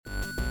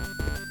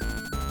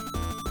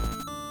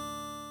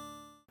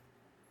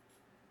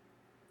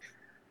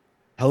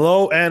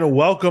Hello and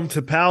welcome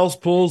to Pals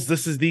Pulls.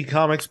 This is the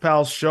Comics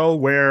Pals show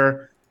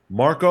where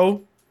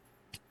Marco,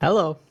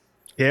 Hello.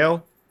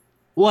 Kale,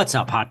 What's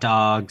up, hot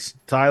dogs?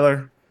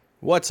 Tyler,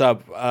 What's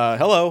up?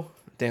 Hello.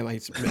 Damn, I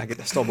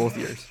stole both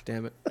ears.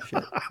 Damn it.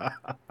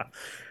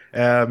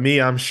 Shit.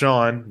 me, I'm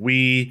Sean.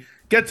 We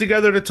get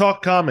together to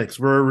talk comics.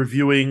 We're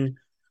reviewing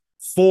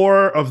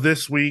four of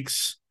this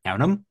week's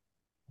Count 'em.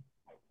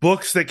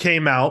 books that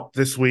came out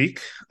this week.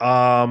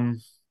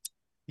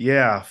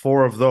 Yeah,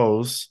 four of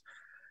those.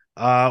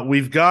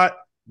 We've got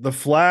The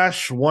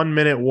Flash 1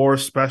 Minute War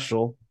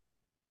Special,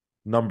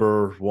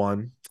 number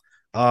one.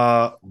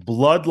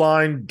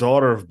 Bloodline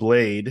Daughter of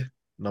Blade,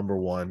 number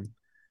one.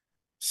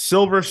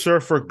 Silver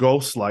Surfer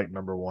Ghostlight,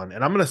 number one.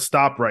 And I'm going to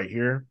stop right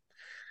here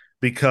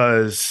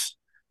because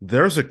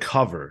there's a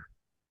cover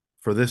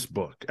for this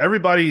book.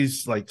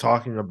 Everybody's like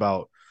talking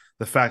about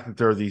the fact that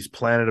there are these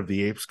Planet of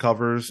the Apes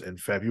covers in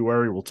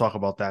February. We'll talk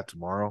about that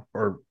tomorrow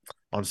or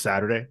on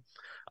Saturday.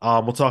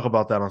 We'll talk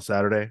about that on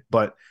Saturday.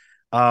 But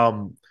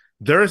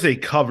there is a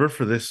cover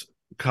for this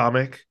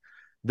comic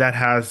that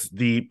has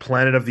the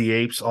Planet of the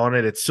Apes on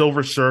it. It's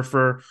Silver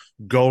Surfer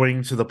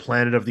going to the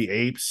Planet of the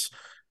Apes,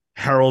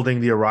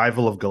 heralding the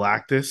arrival of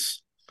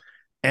Galactus.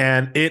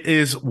 And it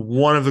is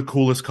one of the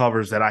coolest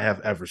covers that I have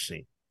ever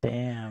seen.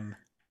 Damn.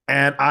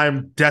 And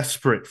I'm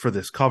desperate for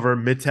this cover.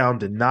 Midtown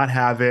did not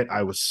have it.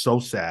 I was so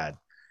sad.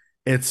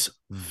 It's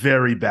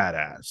very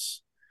badass.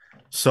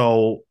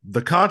 So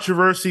the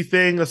controversy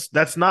thing,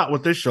 that's not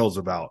what this show's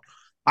about.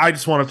 I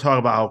just want to talk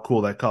about how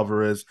cool that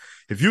cover is.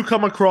 If you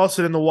come across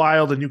it in the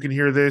wild and you can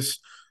hear this,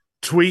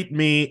 tweet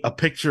me a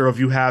picture of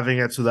you having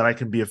it so that I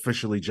can be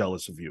officially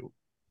jealous of you.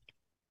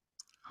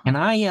 Can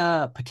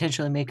I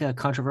potentially make a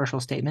controversial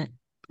statement?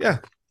 Yeah.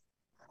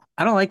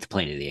 I don't like the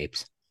Planet of the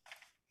Apes.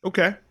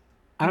 Okay.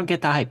 I don't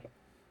get the hype.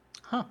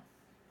 Huh.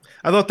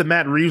 I thought the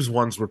Matt Reeves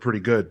ones were pretty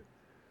good.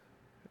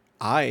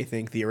 I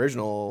think the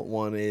original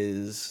one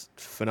is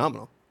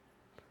phenomenal.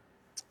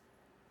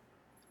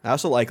 I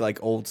also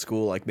like old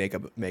school like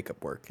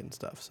makeup work and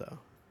stuff. So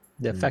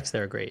The effects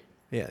there are great.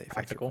 yeah, the effects are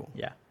Practical. cool.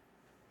 Yeah.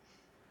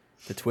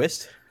 The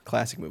twist,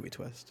 classic movie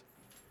twist.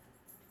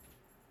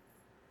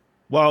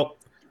 Well,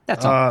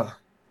 That's all.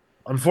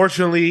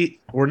 unfortunately,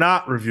 we're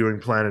not reviewing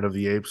Planet of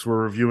the Apes.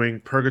 We're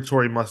reviewing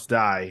Purgatory Must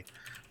Die,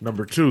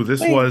 number two.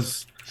 This Wait.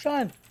 was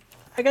Sean,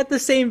 I got the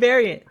same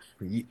variant.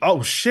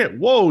 oh shit!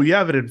 Whoa, you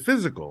have it in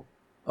physical.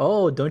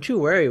 Oh, don't you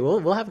worry.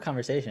 We'll have a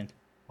conversation.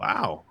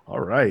 Wow. All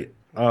right.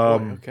 Boy,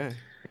 okay.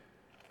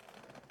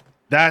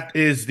 That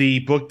is the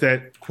book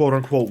that quote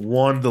unquote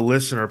won the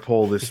listener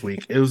poll this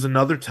week. It was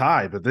another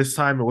tie, but this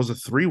time it was a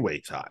three-way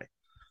tie.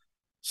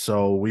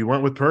 So we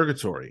went with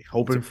Purgatory,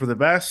 hoping for the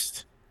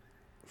best,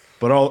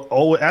 but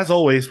as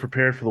always,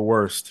 prepared for the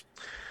worst.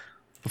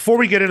 Before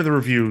we get into the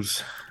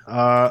reviews,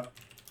 want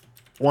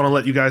to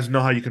let you guys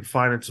know how you can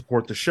find and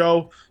support the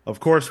show. Of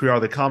course, we are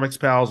the Comics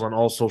Pals on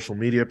all social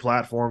media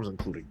platforms,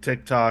 including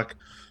TikTok.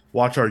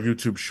 Watch our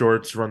YouTube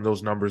shorts, run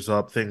those numbers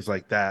up, things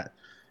like that.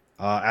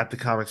 At the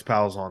Comics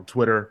Pals on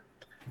Twitter.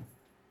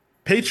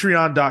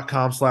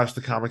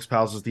 Patreon.com/the Comics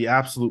Pals is the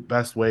absolute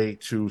best way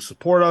to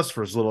support us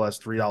for as little as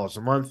 $3 a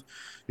month.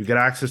 You get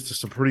access to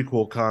some pretty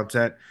cool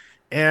content,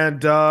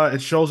 and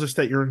it shows us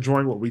that you're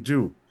enjoying what we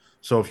do.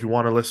 So if you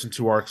want to listen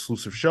to our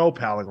exclusive show,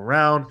 Palling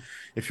Around,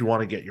 if you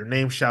want to get your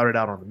name shouted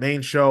out on the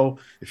main show,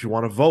 if you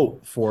want to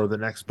vote for the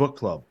next book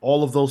club,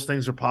 all of those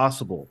things are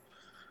possible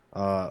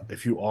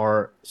if you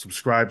are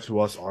subscribed to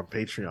us on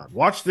Patreon.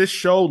 Watch this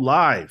show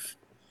live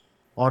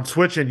on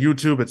Twitch and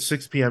YouTube at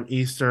 6 p.m.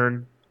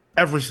 Eastern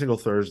every single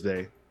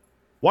Thursday.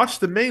 Watch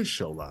the main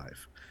show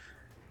live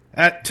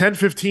at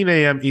 10:15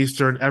 a.m.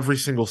 Eastern every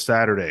single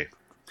Saturday.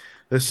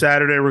 This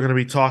Saturday, we're going to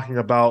be talking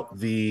about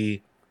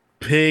the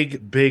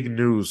big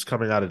news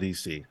coming out of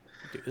DC.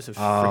 Dude, this is a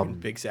freaking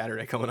big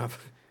Saturday coming up.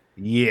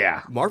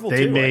 Yeah. Marvel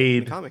They too, right?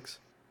 made... The comics.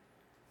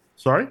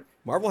 Sorry?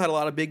 Marvel had a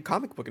lot of big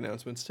comic book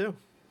announcements too.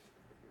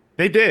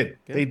 They did.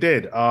 Yeah. They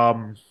did.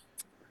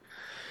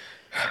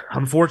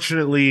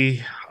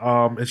 Unfortunately,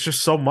 it's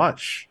just so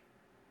much.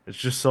 It's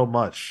just so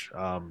much.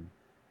 I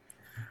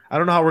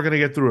don't know how we're going to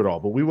get through it all,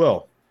 but we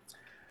will.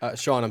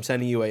 Sean, I'm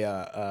sending you an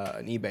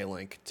eBay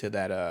link to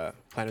that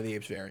Planet of the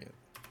Apes variant.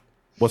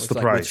 What's It's the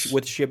like price?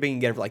 with shipping, you can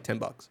get it for like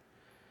 $10.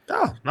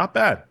 Oh, not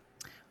bad.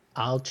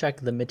 I'll check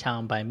the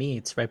Midtown by me.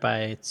 It's right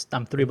by.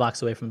 I'm 3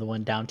 blocks away from the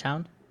one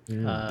downtown.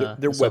 Their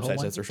the Soho website one.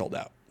 says they're sold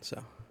out.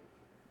 So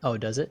Oh,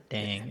 does it?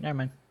 Dang. Never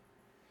mind.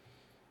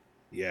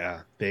 Yeah,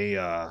 they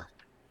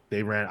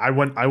ran. I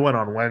went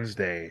on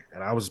Wednesday,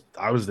 and I was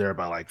there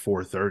by like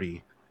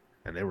 4:30,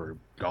 and they were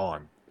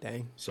gone.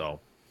 dang. So,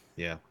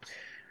 yeah,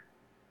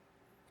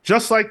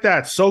 just like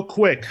that, so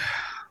quick,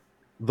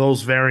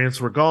 those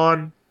variants were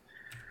gone.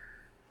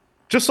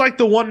 Just like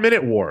the 1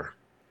 Minute War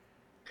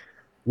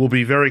will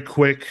be very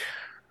quick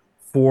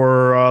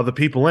for the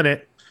people in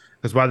it,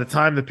 because by the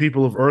time the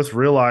people of Earth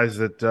realize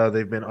that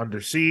they've been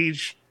under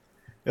siege,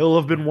 it'll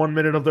have been 1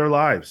 minute of their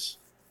lives.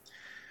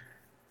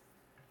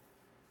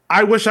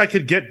 I wish I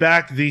could get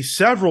back the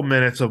several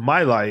minutes of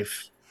my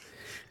life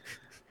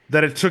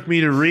that it took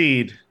me to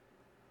read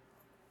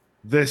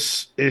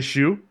this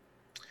issue.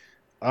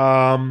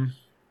 Um,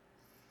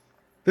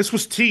 this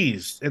was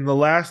teased in the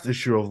last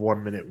issue of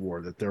 1 Minute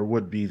War that there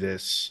would be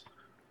this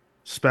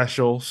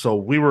special. So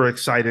we were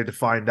excited to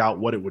find out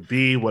what it would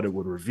be, what it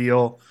would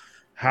reveal,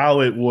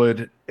 how it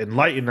would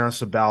enlighten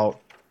us about,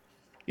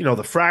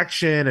 the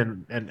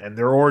fraction and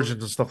their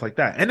origins and stuff like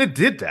that. And it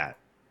did that.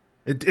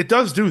 It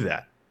does do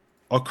that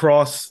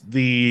across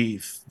the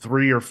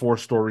 3 or 4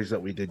 stories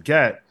that we did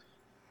get.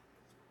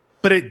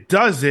 But it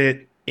does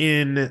it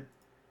in,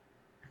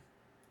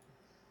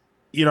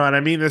 and I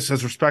mean this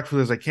as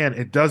respectfully as I can,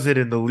 it does it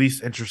in the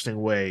least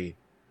interesting way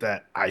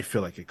that I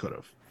feel like it could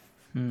have.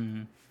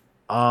 Hmm.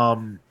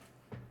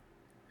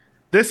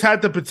 This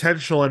had the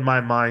potential in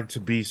my mind to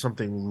be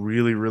something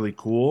really, really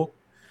cool,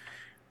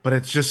 but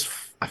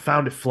I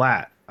found it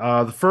flat.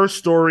 The first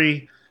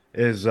story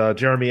is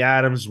Jeremy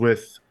Adams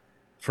with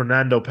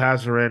Fernando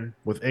Pasarin,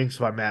 with inks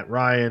by Matt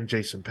Ryan,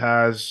 Jason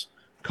Paz,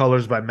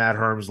 colors by Matt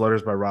Herms,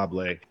 letters by Rob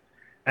Lake.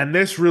 And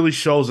this really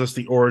shows us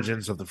the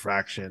origins of the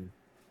fraction,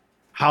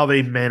 how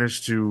they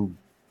managed to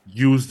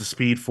use the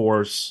Speed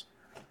Force,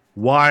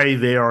 why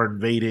they are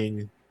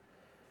invading,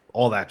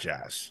 all that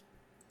jazz.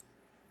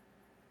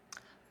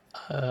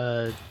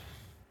 Uh,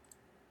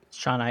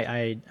 Sean,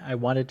 I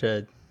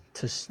wanted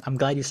I'm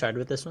glad you started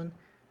with this one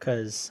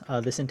because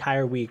this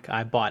entire week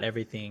I bought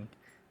everything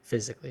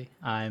physically.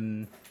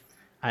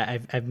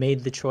 I've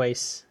made the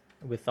choice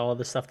with all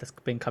the stuff that's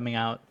been coming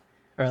out,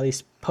 or at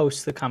least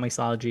post the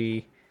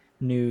Comixology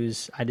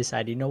news. I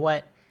decided, you know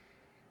what,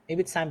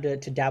 maybe it's time to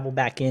dabble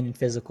back in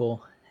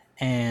physical,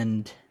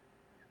 and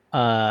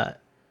uh,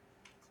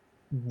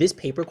 this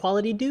paper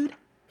quality, dude.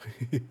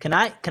 Can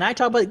I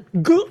talk about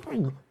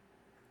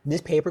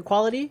this paper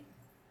quality?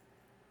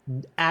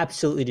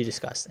 Absolutely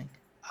disgusting.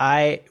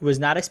 I was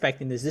not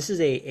expecting this. This is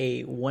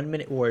a 1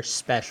 Minute War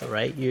special,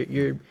 right?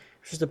 You're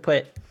supposed to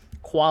put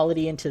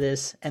quality into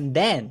this, and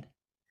then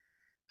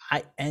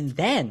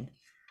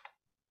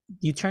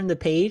you turn the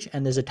page,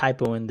 and there's a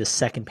typo in the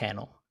second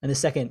panel, in the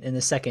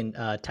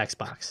second text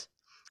box.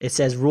 It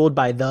says ruled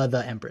by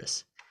the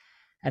Empress,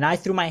 and I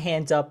threw my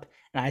hands up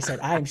and I said,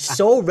 I am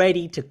so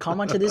ready to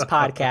come onto this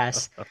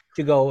podcast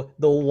to go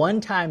the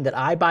one time that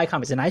I buy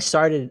comics. And I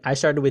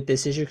started with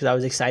this issue because I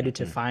was excited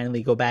to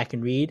finally go back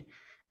and read.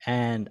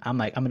 And I'm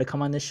like, I'm gonna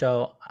come on this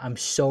show. I'm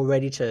so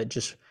ready to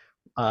just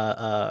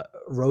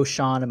roast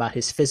Sean about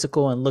his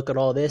physical and look at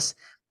all this.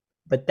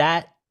 But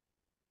that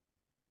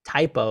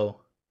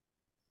typo,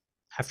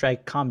 after I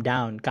calmed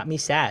down, got me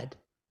sad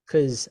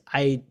because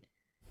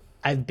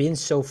I've been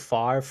so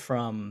far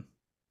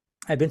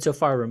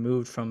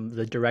removed from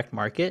the direct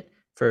market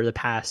for the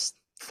past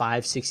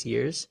 5-6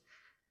 years,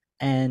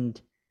 and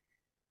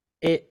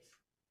it,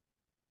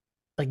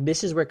 like,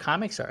 this is where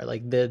comics are.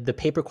 Like, the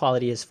paper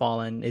quality has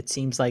fallen. It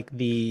seems like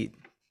the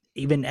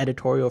even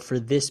editorial for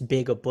this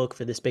big a book,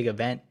 for this big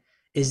event,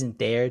 isn't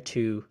there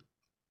to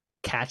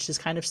catch this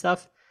kind of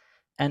stuff,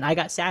 and I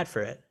got sad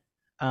for it.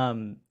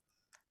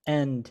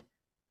 And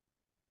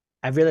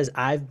I realized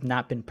I've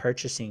not been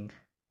purchasing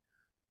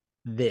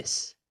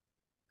this.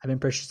 I've been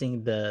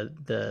purchasing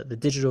the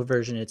digital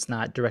version. It's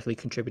not directly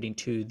contributing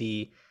to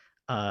the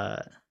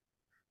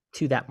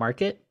to that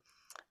market,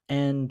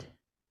 and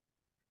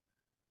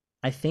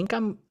I think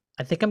I'm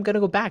gonna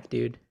go back,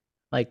 dude.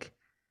 Like,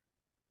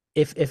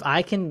 if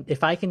I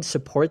can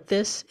support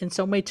this in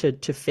some way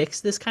to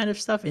fix this kind of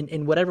stuff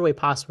in whatever way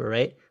possible,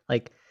 right?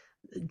 Like,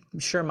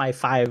 sure, my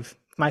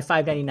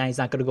 $5.99 is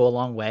not gonna go a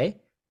long way,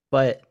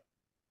 but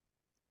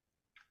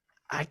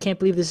I can't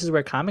believe this is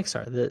where comics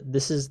are.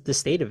 This is the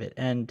state of it,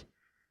 and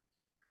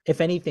if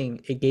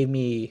anything, it gave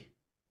me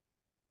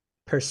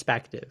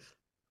perspective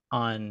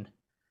on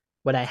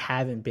what I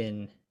haven't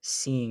been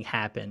seeing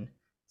happen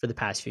for the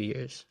past few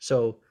years.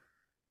 So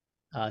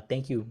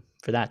thank you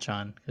for that,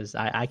 Sean, because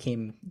I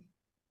came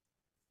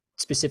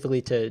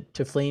specifically to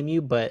flame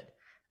you, but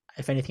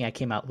if anything, I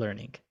came out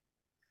learning.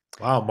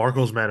 Wow,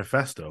 Marco's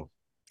manifesto.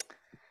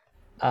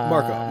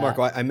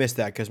 Marco, I missed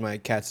that because my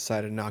cats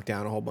decided to knock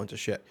down a whole bunch of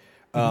shit.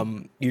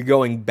 You're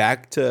going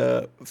back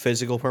to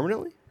physical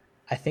permanently?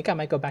 I think I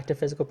might go back to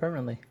physical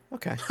permanently.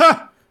 Okay.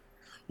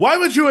 Why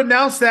would you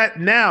announce that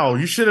now?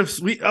 You should have.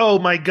 Oh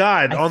my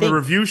God! On the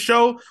review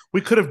show,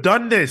 we could have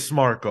done this,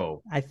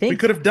 Marco. I think we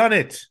could have done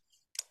it.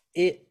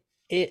 We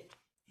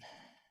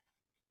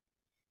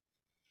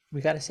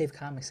got to save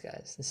comics,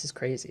 guys. This is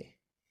crazy.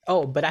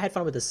 Oh, but I had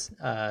fun with this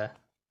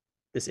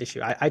this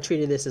issue. I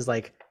treated this as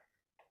like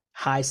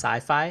high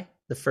sci-fi.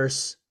 The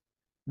first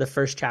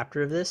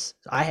chapter of this,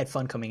 I had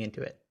fun coming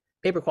into it.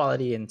 Paper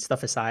quality and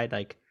stuff aside,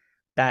 like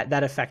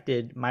that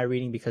affected my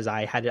reading because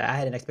I had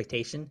an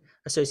expectation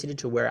associated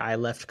to where I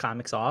left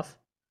comics off.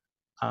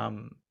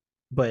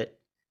 But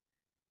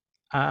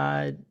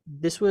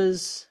this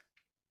was,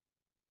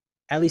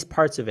 at least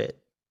parts of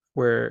it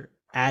were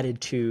added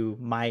to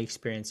my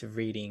experience of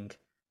reading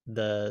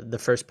the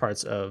first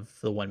parts of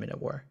the 1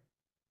 Minute War.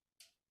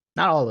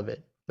 Not all of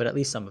it, but at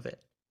least some of it.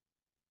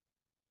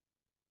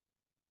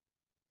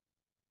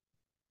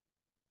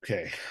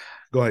 Okay,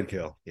 go ahead,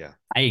 Kale. Yeah,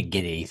 I didn't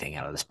get anything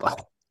out of this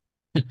book.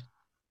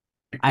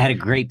 I had a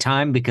great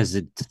time because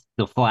it's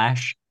the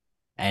Flash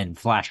and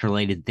Flash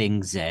related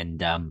things, and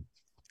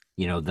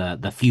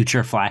the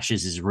future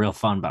Flashes is real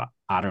fun, but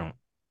I don't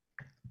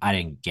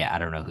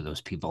know who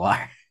those people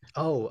are.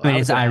 Oh, I mean, I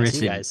was gonna ask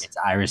you guys. It's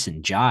Iris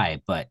and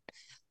Jai, but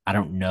I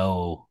don't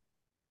know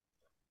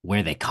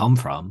where they come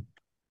from.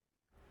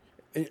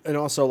 And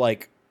also,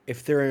 like,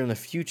 if they're in the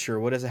future,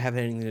 what does it have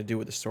anything to do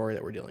with the story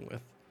that we're dealing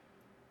with?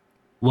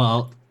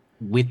 Well,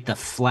 with the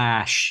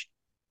Flash,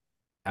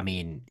 I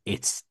mean,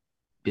 it's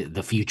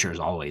the future is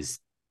always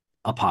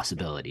a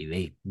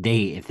possibility.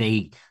 They if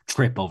they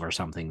trip over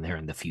something, they're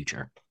in the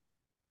future.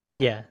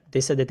 Yeah,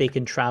 they said that they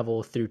can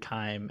travel through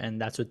time, and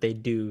that's what they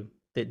do.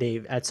 That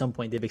they've at some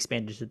point they've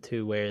expanded it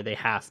to where they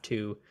have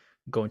to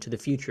go into the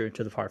future,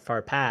 to the far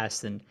far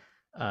past, and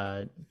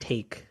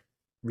take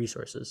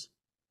resources.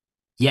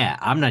 Yeah,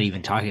 I'm not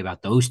even talking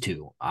about those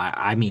two.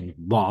 I mean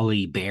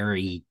Wally,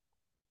 Barry,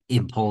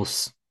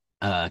 Impulse,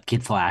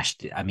 Kid Flash.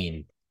 I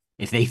mean,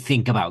 if they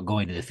think about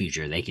going to the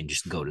future, they can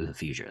just go to the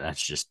future.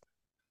 That's just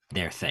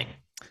their thing.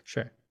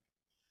 Sure.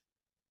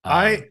 Um,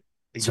 I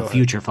so go ahead.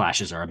 future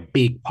flashes are a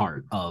big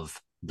part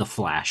of the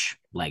Flash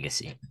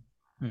legacy.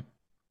 Hmm.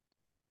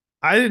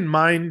 I didn't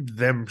mind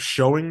them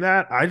showing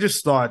that. I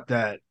just thought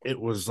that it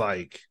was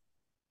like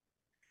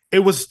it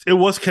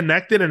was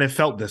connected and it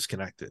felt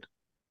disconnected.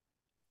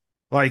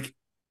 Like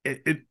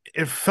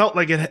it felt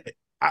like it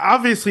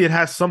obviously it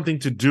has something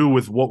to do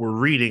with what we're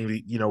reading.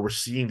 We're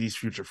seeing these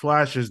future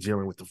flashes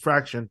dealing with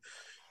diffraction,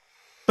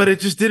 but it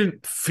just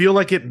didn't feel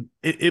like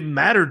it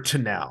mattered to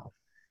now.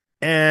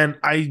 And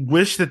I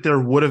wish that there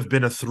would have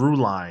been a through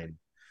line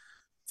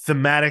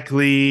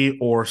thematically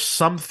or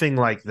something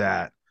like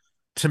that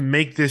to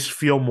make this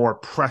feel more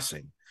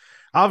pressing.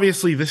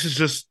 Obviously, this is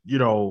just,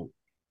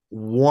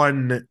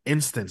 one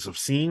instance of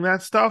seeing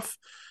that stuff.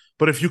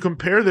 But if you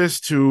compare this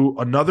to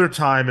another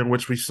time in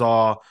which we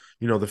saw,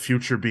 the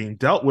future being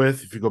dealt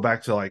with, if you go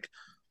back to like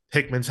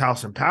Hickman's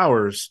House and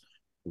Powers,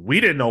 we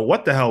didn't know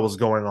what the hell was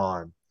going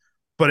on,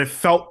 but it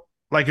felt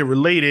like it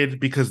related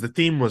because the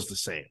theme was the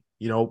same.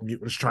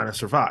 Mutants trying to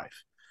survive.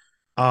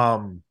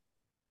 Um,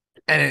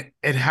 and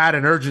it had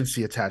an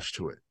urgency attached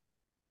to it.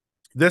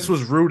 This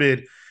was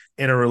rooted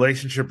in a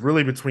relationship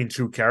really between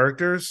two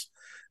characters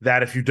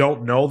that if you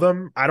don't know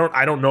them, I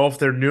don't know if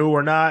they're new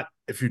or not.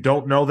 If you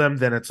don't know them,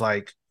 then it's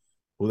like,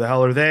 who the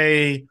hell are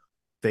they?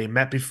 They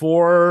met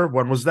before.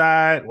 When was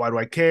that? Why do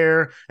I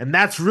care? And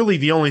that's really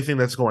the only thing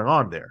that's going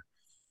on there.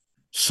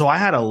 So I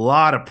had a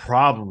lot of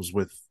problems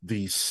with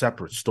these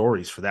separate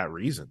stories for that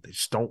reason. They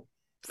just don't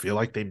feel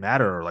like they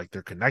matter or like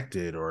they're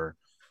connected or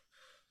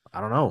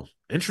I don't know.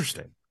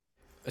 Interesting.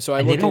 So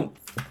I And they looked in. don't.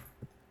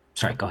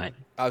 Sorry, go ahead.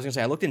 I was gonna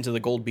say I looked into the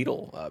Gold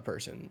Beetle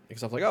person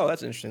because I was like, oh,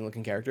 that's an interesting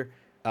looking character.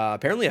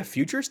 Apparently, a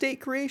future state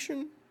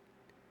creation,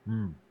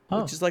 Hmm.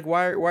 Oh, which is like,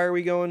 why are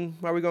we going?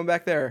 Why are we going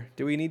back there?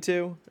 Do we need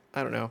to?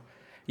 I don't know.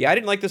 Yeah, I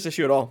didn't like this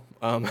issue at all.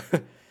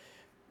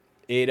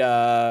 It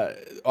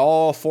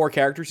all four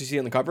characters you see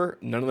on the cover,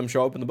 none of them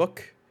show up in the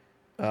book.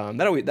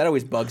 That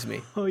always bugs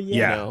me. oh You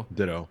yeah. know,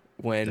 Ditto.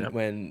 when Yep.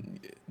 when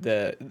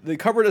the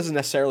cover doesn't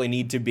necessarily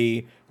need to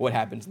be what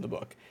happens in the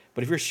book,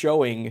 but if you're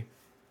showing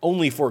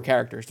only four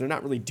characters, they're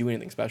not really doing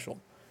anything special.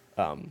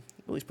 At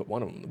least put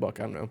one of them in the book.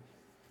 I don't know.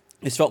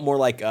 This felt more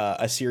like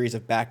a series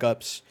of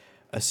backups,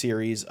 a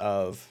series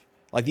of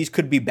like these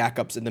could be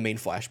backups in the main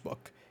Flash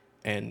book,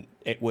 and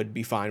it would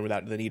be fine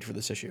without the need for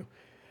this issue.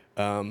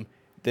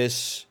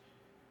 This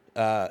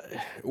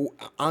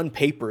on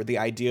paper, the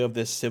idea of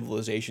this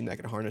civilization that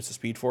can harness the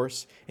Speed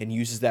Force and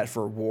uses that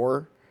for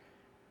war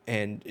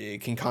and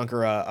it can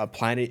conquer a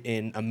planet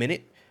in a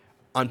minute,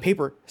 on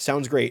paper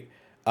sounds great.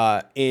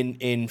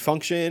 In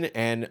function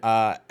and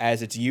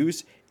as it's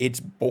used, it's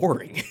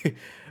boring.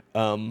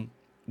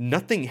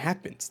 Nothing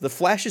happens. The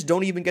Flashes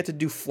don't even get to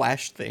do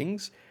Flash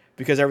things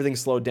because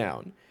everything's slowed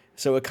down.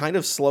 So it kind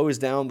of slows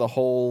down the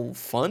whole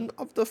fun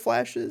of the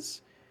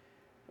Flashes.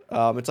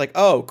 It's like,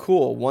 oh,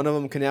 cool. One of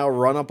them can now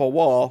run up a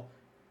wall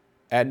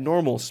at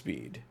normal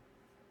speed.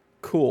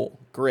 Cool.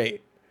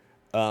 Great.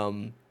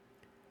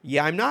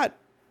 Yeah, I'm not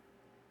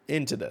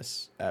into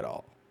this at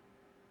all.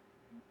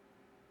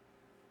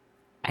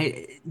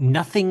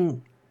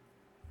 Nothing.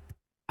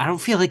 I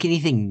don't feel like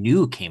anything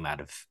new came out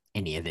of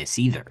any of this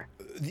either.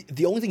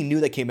 The only thing new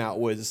that came out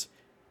was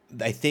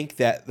I think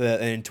that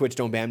and Twitch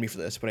don't ban me for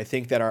this, but I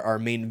think that our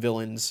main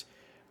villain's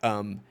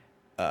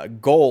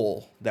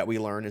goal that we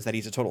learn is that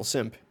he's a total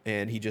simp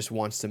and he just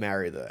wants to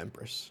marry the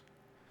Empress.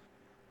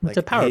 It's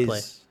a power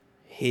play.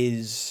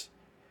 His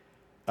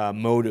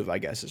motive, I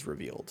guess, is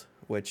revealed,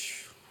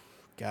 which,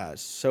 God,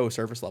 is so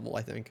surface level,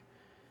 I think.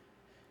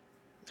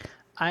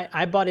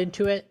 I bought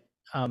into it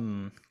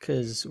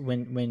because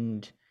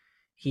when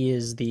he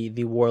is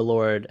the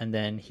warlord and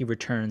then he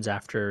returns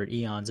after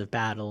eons of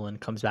battle and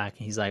comes back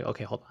and he's like,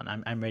 okay, hold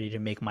on, I'm ready to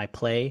make my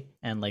play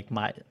and like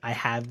I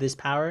have this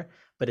power,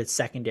 but it's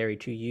secondary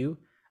to you.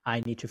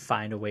 I need to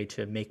find a way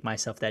to make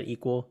myself that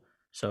equal.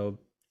 So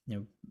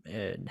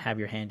have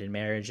your hand in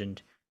marriage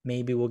and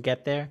maybe we'll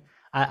get there.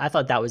 I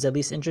thought that was at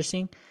least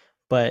interesting,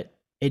 but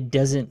it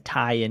doesn't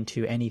tie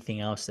into anything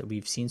else that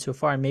we've seen so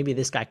far. And maybe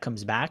this guy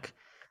comes back,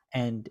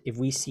 and if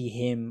we see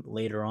him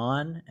later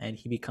on and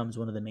he becomes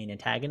one of the main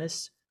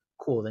antagonists,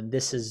 cool, then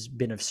this has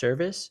been of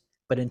service.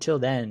 But until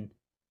then,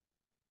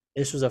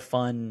 this was a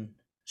fun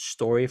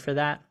story for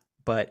that,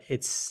 but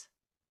it's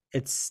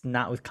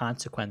not with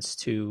consequence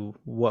to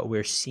what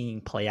we're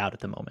seeing play out at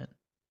the moment,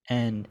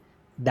 and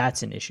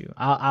that's an issue.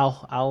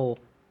 I'll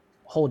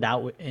hold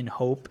out in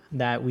hope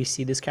that we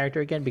see this character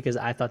again, because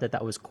I thought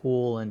that was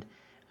cool and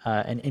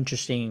an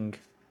interesting.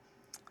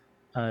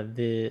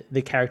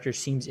 The character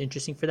seems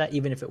interesting for that,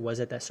 even if it was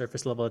at that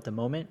surface level at the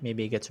moment.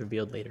 Maybe it gets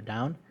revealed later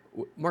down.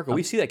 Marco,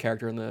 we see that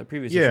character in the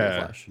previous issue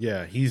of Flash.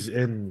 Yeah, he's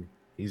in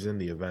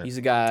the event. He's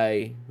a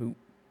guy who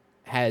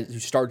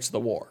starts the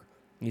war.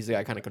 He's the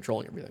guy kind of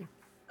controlling everything.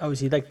 Oh, is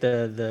he like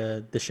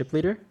the ship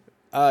leader?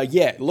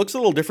 Yeah, it looks a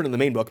little different in the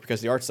main book because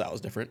the art style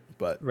is different,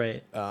 but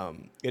Right.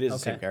 it is the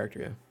same character.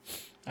 Yeah.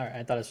 All right.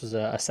 I thought this was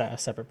a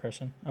separate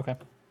person. Okay.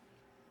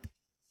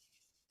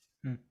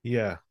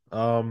 Yeah.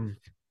 I'm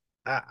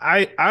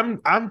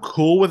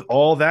cool with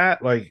all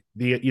that. Like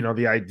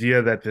the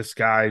idea that this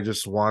guy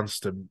just wants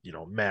to,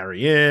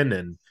 marry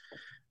in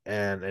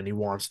and he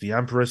wants the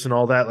Empress and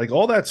all that. Like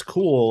all that's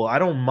cool. I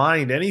don't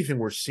mind anything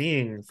we're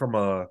seeing from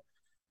a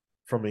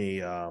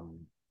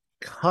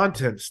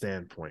content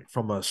standpoint,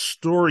 from a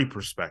story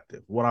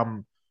perspective. What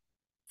I'm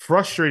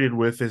frustrated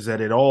with is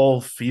that it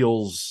all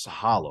feels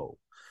hollow.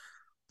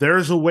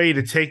 There's a way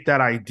to take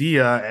that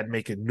idea and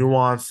make it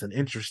nuanced and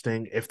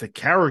interesting if the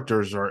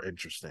characters are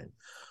interesting.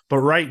 But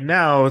right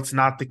now, it's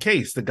not the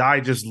case. The guy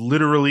just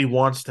literally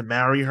wants to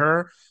marry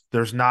her.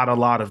 There's not a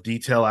lot of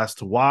detail as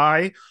to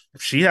why.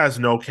 She has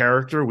no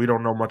character. We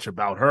don't know much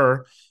about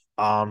her.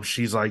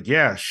 She's like,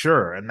 yeah,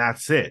 sure. And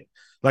that's it.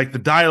 Like the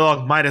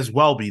dialogue might as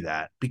well be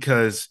that,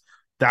 because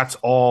that's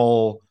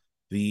all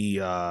the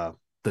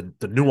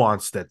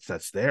nuance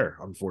that's there,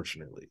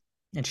 unfortunately.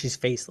 And she's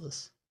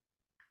faceless.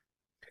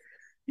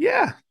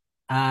 Yeah.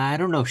 I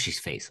don't know if she's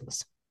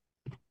faceless.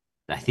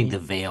 I think the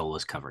veil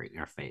was covering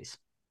her face.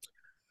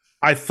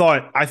 I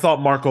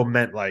thought Marco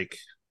meant like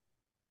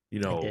we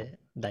don't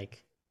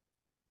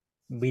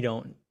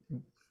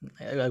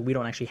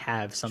actually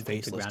have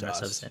something to faceless ground to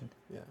us. ourselves in.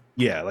 Yeah,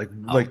 yeah.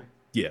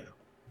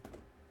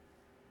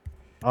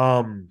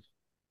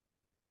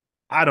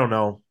 I don't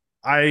know.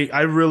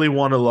 I really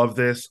want to love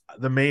this.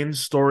 The main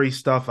story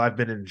stuff I've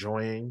been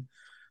enjoying,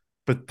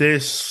 but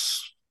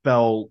this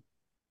felt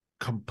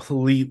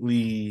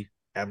completely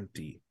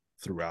empty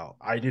throughout.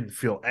 I didn't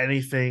feel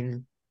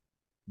anything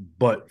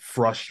but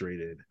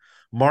frustrated.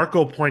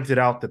 Marco pointed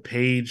out the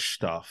page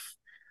stuff,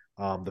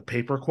 the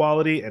paper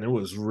quality, and it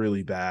was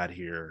really bad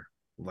here.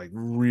 Like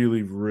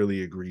really,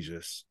 really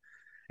egregious.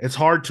 It's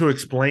hard to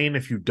explain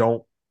if you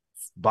don't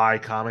buy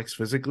comics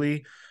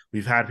physically.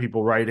 We've had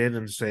people write in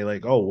and say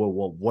like, "Oh,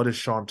 well, what is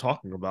Sean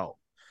talking about?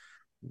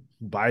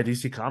 Buy a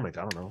DC comic."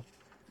 I don't know.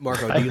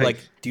 Marco,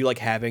 do you like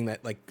having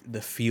that, like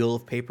the feel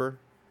of paper,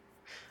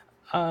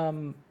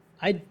 I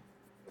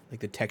like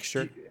the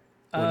texture?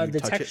 when you the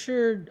touch it?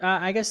 texture.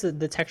 I guess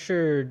the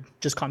texture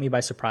just caught me by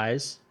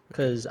surprise,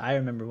 because I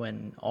remember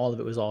when all of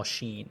it was all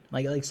sheen.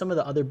 Like some of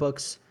the other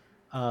books,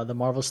 the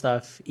Marvel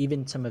stuff,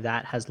 even some of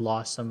that has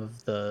lost some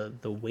of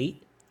the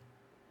weight.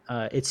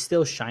 It's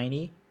still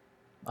shiny.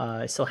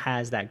 It still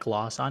has that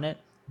gloss on it,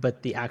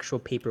 but the actual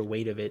paper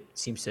weight of it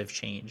seems to have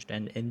changed.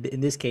 And in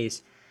this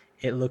case,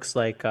 it looks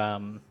like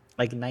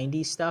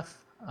 90s stuff,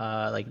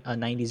 like a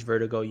 90s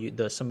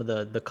Vertigo. Some of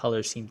the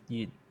colors seem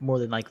more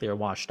than likely are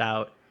washed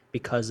out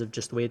because of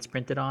just the way it's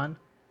printed on.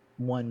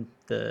 One,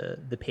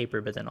 the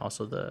paper, but then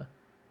also the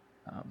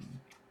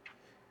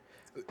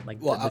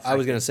Well, I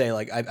was gonna say,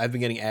 like, I've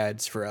been getting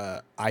ads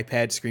for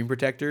iPad screen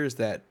protectors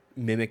that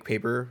mimic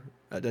paper,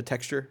 the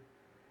texture.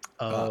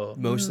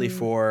 Mostly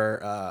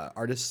for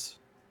artists,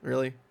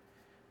 really.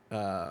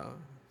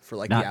 For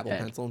like Not the Apple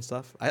bad. Pencil and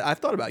stuff. I've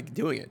thought about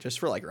doing it just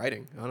for like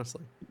writing,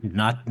 honestly.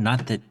 Not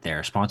that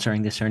they're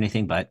sponsoring this or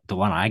anything, but the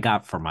one I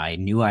got for my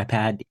new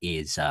iPad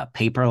is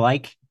paper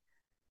like.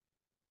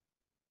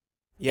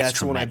 Yeah, It's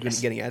that's the one I've been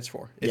tremendous. getting ads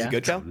for. Is Yeah. it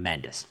good, Cal?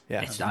 Tremendous.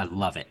 Yeah. I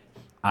love it.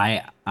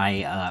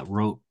 I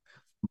wrote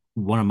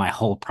one of my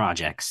whole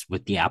projects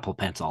with the Apple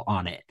Pencil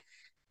on it,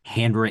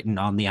 handwritten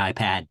on the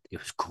iPad. It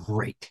was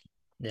great.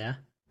 Yeah.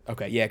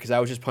 Okay, yeah, because I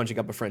was just punching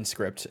up a friend's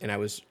script and I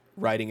was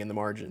writing in the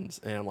margins,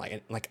 and I'm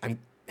like I'm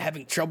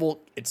having trouble.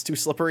 It's too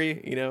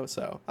slippery,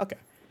 So okay,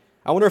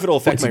 I wonder if it'll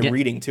affect my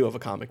reading too of a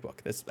comic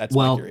book. That's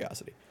my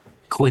curiosity.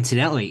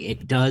 Coincidentally,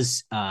 it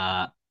does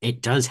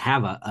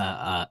have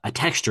a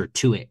texture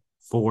to it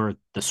for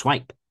the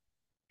swipe,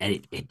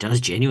 and it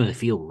does genuinely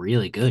feel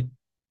really good.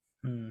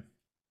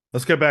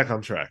 Let's get back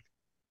on track.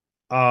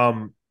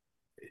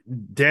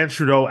 Dan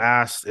Trudeau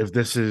asked if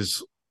this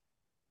is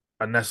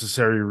a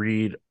necessary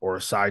read or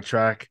a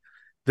sidetrack.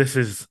 This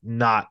is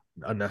not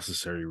a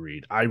necessary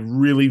read. I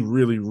really,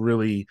 really,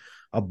 really,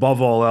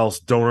 above all else,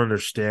 don't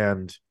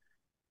understand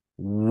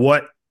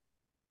what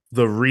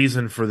the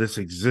reason for this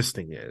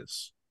existing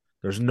is.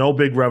 There's no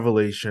big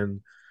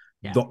revelation.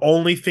 Yeah. The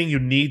only thing you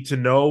need to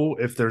know,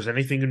 if there's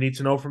anything you need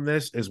to know from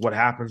this, is what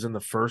happens in the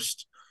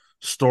first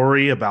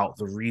story about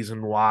the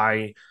reason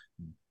why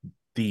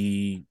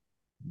the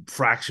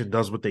fraction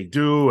does what they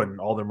do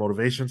and all their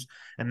motivations.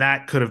 And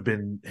that could have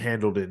been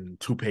handled in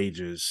 2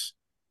 pages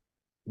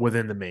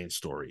within the main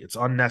story. It's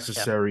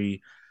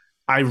unnecessary.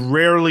 I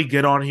rarely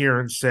get on here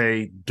and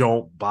say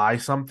don't buy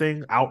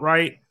something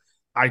outright.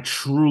 I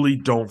truly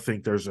don't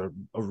think there's a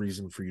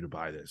reason for you to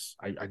buy this.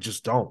 I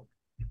just don't.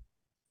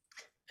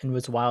 And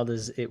what's wild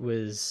is it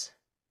was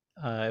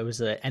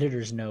an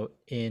editor's note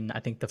in I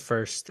think the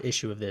first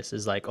issue of this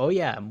is like, oh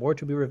yeah, more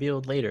to be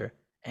revealed later.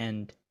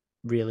 And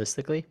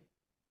realistically,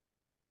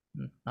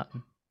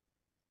 nothing.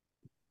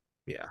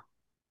 Yeah.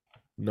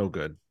 No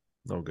good.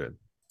 No good.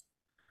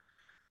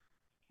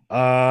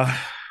 Uh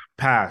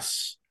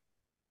Pass.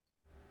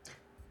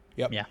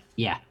 Yep. Yeah.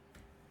 Yeah.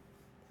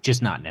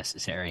 Just not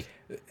necessary.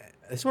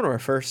 It's one of our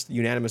first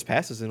unanimous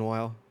passes in a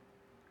while.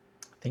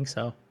 I think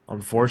so.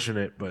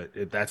 Unfortunate,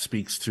 but that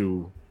speaks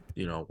to,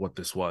 what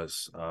this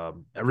was.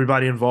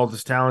 Everybody involved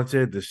is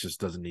talented. This just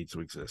doesn't need to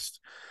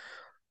exist.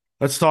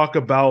 Let's talk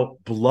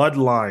about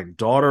Bloodline,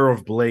 Daughter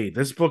of Blade.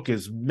 This book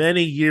is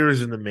many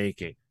years in the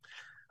making.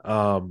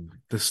 The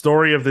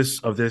story of this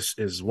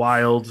is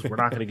wild. We're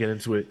not going to get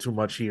into it too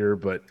much here,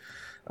 but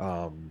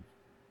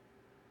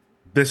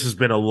this has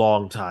been a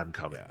long time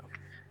coming.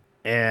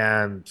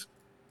 And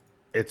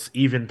it's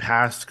even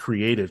past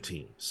creative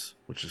teams,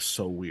 which is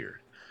so weird.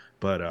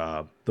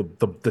 But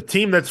the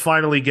team that's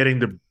finally getting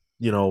to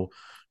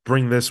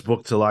bring this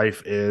book to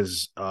life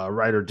is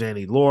writer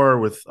Danny Lore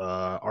with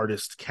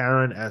artist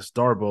Karen S.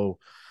 Darbo,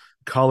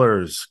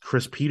 colors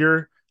Chris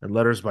Peter, and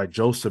letters by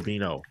Joe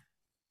Sabino.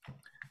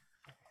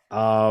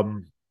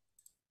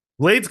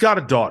 Blade's got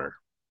a daughter,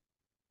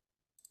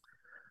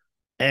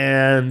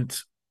 and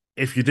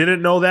if you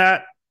didn't know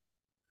that,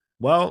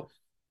 well,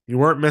 you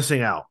weren't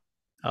missing out.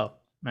 Oh,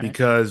 right.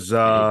 Because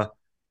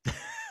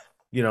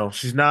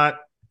she's not.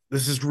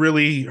 This is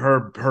really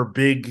her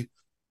big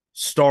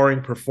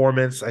starring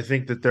performance. I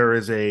think that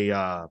there's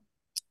a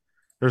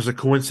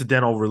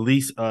coincidental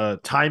release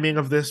timing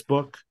of this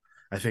book.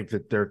 I think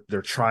that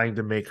they're trying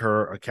to make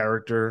her a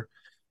character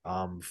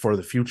for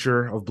the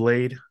future of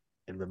Blade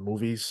in the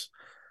movies.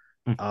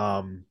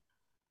 And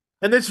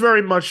this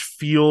very much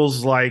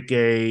feels like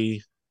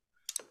a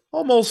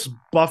almost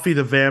Buffy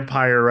the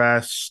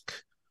Vampire-esque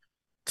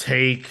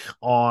take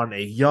on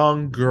a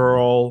young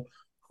girl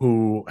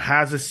who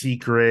has a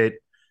secret.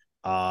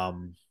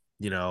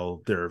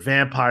 There are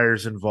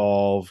vampires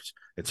involved.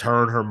 It's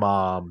her and her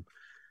mom.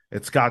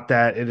 It's got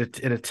that.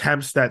 It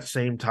attempts that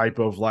same type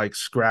of like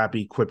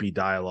scrappy, quippy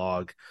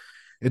dialogue.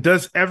 It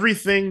does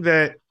everything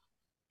that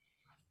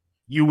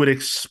you would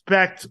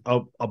expect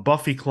a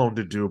Buffy clone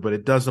to do, but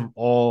it does them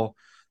all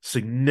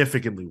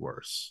significantly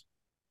worse.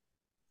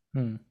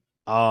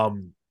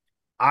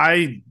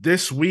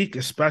 This week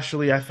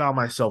especially, I found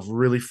myself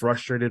really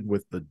frustrated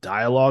with the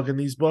dialogue in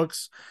these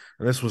books,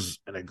 and this was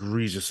an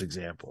egregious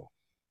example.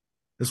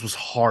 This was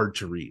hard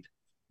to read.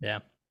 Yeah.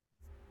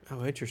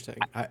 Oh, interesting.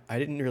 I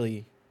didn't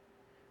really.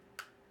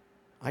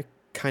 I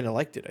kind of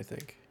liked it, I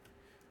think.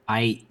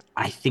 I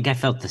think I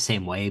felt the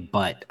same way,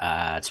 but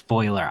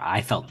spoiler,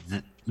 I felt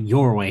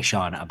your way,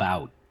 Sean,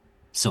 about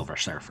Silver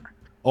Surfer.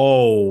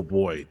 Oh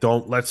boy,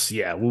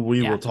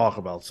 we will talk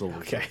about Silver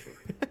Okay.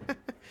 Surfer.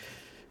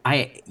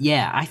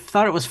 I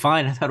thought it was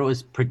fine. I thought it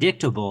was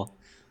predictable,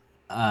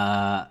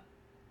 but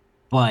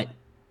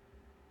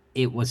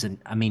it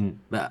wasn't. I mean,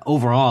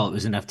 overall, it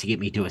was enough to get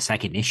me to a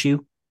second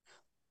issue.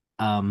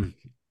 I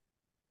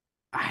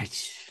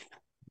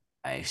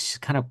it's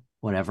kind of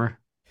whatever.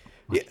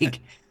 Yeah, Like,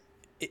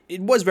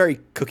 it was very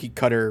cookie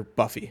cutter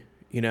Buffy,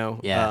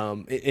 Yeah.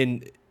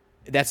 And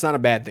that's not a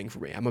bad thing for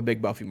me. I'm a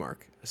big Buffy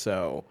mark,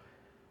 so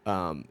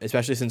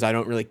especially since I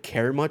don't really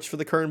care much for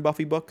the current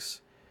Buffy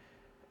books.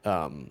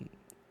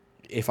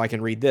 If I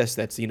can read this,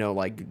 that's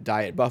like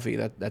Diet Buffy.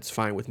 That's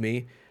fine with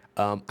me.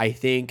 I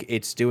think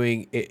it's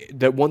doing it,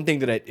 the one thing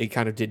that it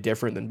kind of did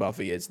different than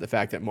Buffy is the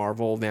fact that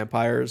Marvel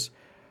vampires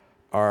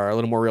are a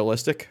little more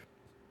realistic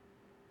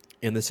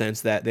in the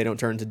sense that they don't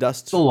turn to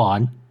dust. Go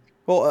on.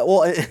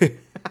 Well,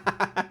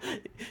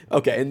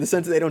 okay. In the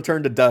sense that they don't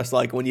turn to dust,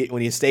 like when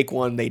you stake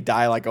one, they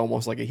die like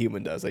almost like a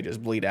human does. They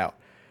just bleed out.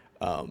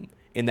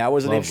 And that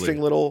was an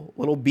interesting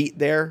little beat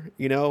there,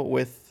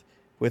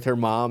 with her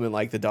mom and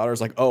like the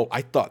daughter's like, oh,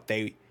 I thought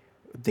they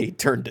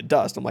turned to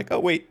dust. I'm like, oh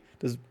wait,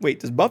 does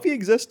Buffy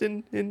exist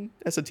in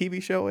as a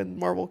TV show in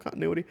Marvel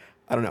continuity?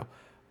 I don't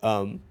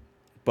know.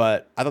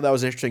 But I thought that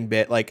was an interesting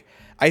bit. Like,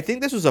 I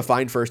think this was a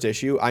fine first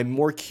issue. I'm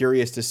more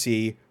curious to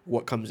see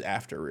what comes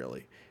after,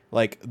 really.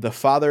 Like, the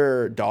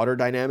father-daughter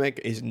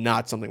dynamic is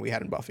not something we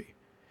had in Buffy.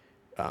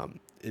 The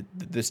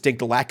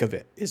distinct lack of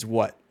it is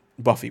what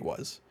Buffy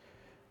was.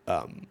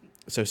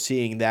 So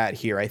seeing that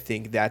here, I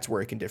think that's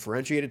where it can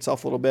differentiate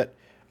itself a little bit.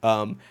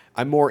 I'm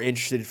more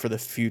interested for the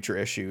future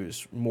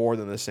issues more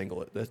than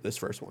this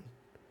first one.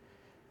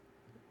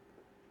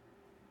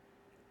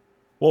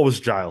 What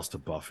was Giles to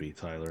Buffy,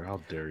 Tyler? How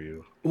dare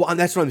you? Well, and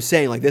that's what I'm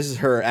saying. Like, this is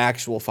her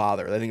actual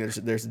father. I think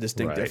there's a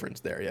distinct Right.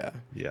 difference there. Yeah.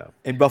 Yeah.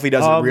 And Buffy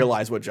doesn't Um,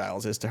 realize what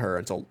Giles is to her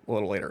until a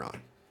little later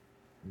on.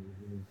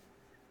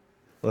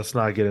 Let's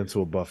not get into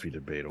a Buffy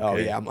debate, okay? Oh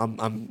yeah,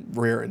 I'm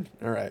rearing.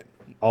 All right.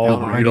 Oh, We've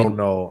you already- don't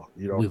know.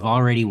 You don't We've know.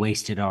 already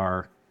wasted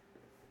our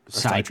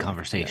side sidetrack,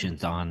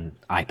 conversations on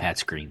iPad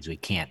screens. We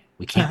can't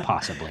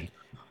possibly.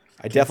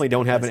 I definitely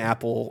don't have an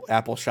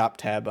Apple Shop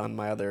tab on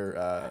my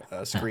other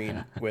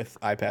screen with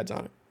iPads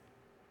on it.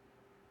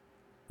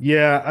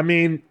 Yeah, I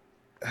mean,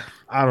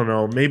 I don't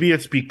know. Maybe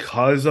it's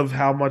because of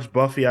how much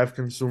Buffy I've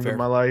consumed Fair. in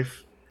my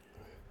life,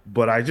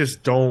 but I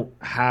just don't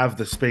have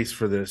the space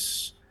for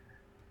this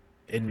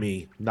in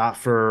me. Not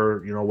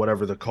for,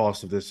 whatever the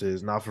cost of this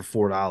is, not for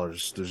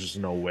 $4. There's just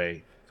no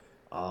way.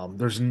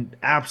 There's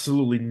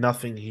absolutely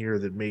nothing here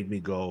that made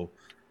me go,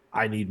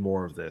 I need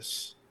more of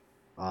this.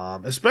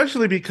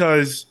 Especially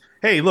because,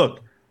 hey, look,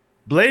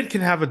 Blade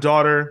can have a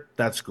daughter.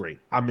 That's great.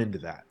 I'm into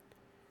that.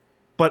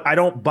 But I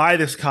don't buy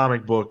this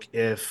comic book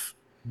if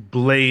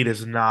Blade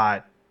is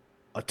not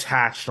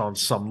attached on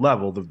some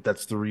level.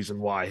 That's the reason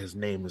why his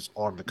name is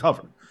on the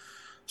cover.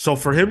 So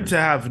for him to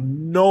have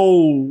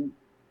no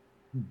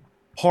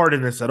part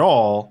in this at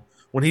all,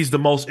 when he's the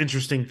most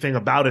interesting thing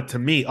about it to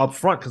me up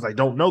front, because I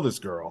don't know this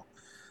girl,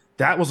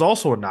 that was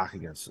also a knock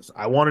against this.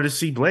 I wanted to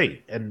see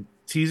Blade, and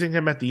teasing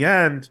him at the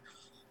end,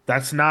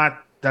 that's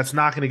not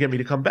going to get me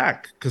to come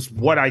back, because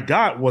what I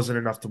got wasn't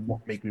enough to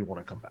make me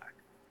want to come back.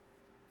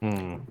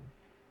 And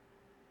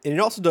it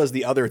also does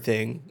the other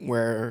thing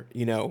where,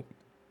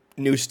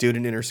 new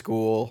student in her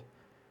school,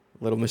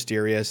 little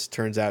mysterious,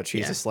 turns out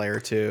she's Yeah. a Slayer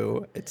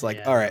too. It's like,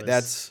 Yeah, all that right, was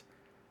that's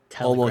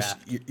almost,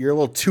 telegraphed. you're a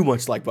little too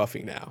much like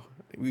Buffy now.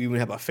 We even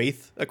have a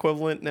Faith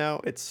equivalent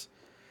now. It's,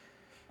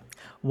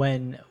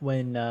 When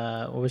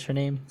what was her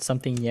name?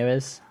 Something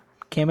Nieves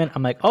came in.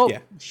 I'm like, oh, Yeah.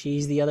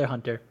 she's the other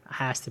hunter.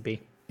 Has to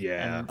be.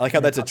 Yeah. And- I like how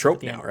and it that's a pops up at trope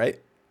the now, end. right?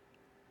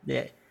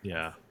 Yeah.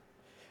 Yeah.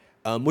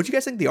 What'd you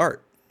guys think of the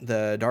art,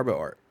 the Darbo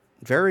art?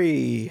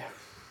 Very,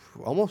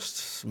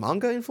 almost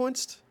manga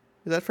influenced.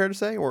 Is that fair to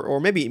say? Or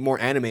maybe more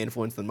anime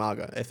influenced than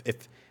manga,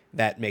 if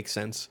that makes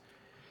sense.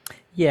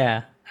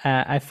 Yeah,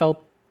 I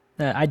felt.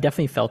 I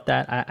definitely felt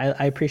that.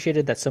 I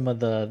appreciated that some of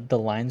the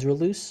lines were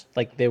loose,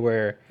 like they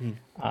were,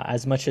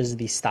 as much as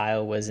the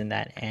style was in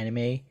that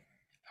anime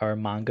or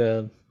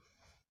manga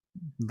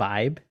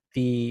vibe.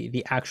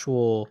 The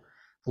actual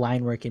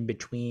line work in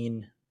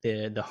between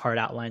the hard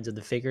outlines of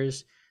the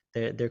figures,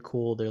 they're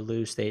cool. They're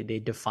loose. They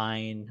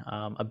define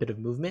a bit of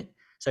movement.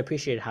 So I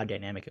appreciated how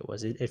dynamic it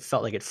was. It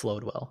felt like it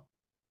flowed well.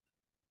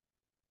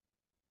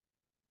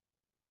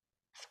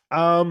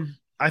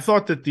 I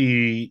thought that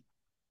the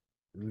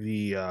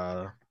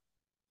I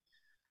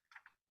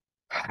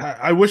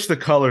wish the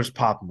colors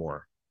popped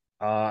more.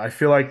 I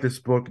feel like this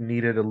book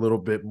needed a little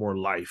bit more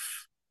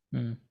life.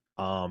 Mm.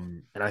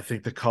 And I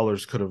think the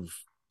colors could have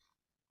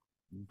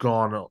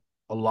gone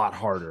a lot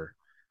harder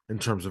in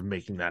terms of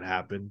making that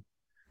happen.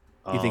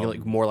 You think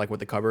like more like what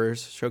the cover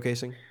is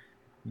showcasing?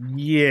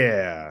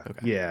 Yeah,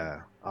 Okay.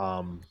 yeah.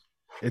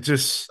 It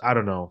just, I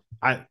don't know.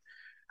 I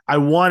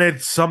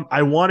wanted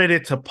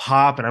it to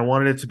pop, and I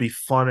wanted it to be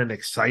fun and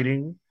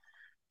exciting,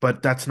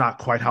 but that's not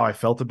quite how I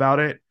felt about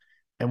it.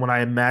 And when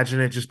I imagine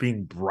it just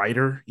being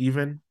brighter,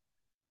 even,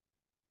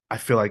 I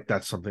feel like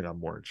that's something I'm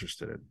more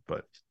interested in.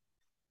 But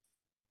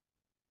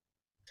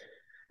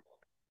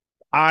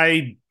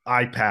I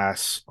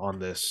pass on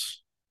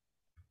this.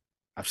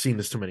 I've seen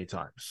this too many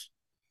times.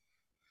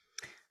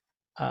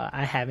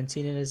 I haven't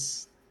seen it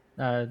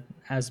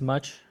as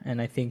much,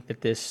 and I think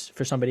that this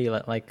for somebody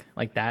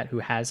like that who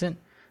hasn't,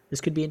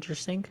 this could be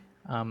interesting.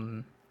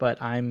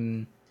 But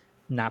I'm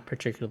not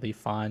particularly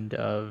fond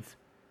of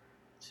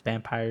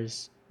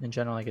vampires in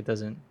general. Like it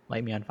doesn't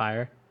light me on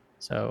fire,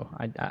 so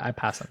I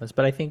pass on this.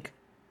 But I think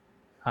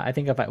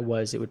if I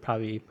was, it would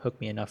probably hook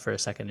me enough for a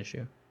second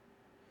issue.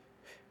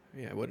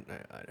 Yeah,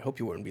 I hope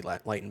you wouldn't be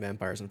lighting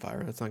vampires on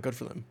fire. That's not good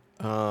for them.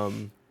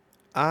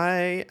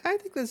 I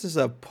think this is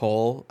a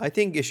pull. I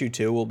think issue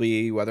 2 will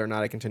be whether or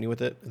not I continue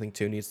with it. I think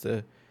 2 needs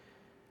to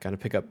kind of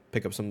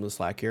pick up some of the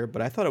slack here.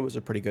 But I thought it was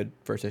a pretty good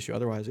first issue.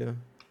 Otherwise, yeah.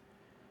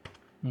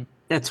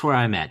 That's where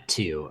I'm at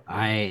too.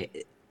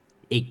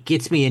 It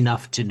gets me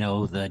enough to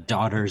know the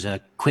daughter's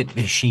a quit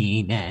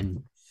machine,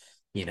 and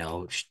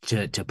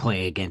to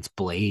play against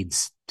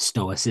Blade's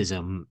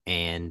stoicism,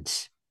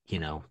 and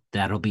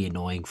that'll be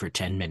annoying for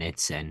 10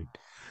 minutes, and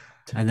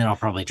then I'll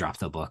probably drop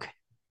the book.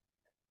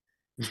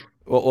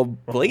 Well,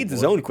 Blade's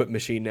his own quit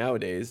machine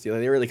nowadays.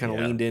 They really kind of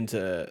Yeah. leaned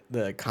into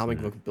the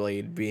comic book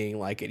Blade being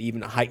like an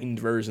even heightened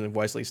version of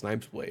Wesley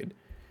Snipes' Blade.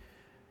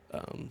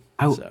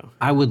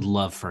 I would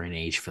love for an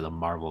age for the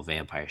Marvel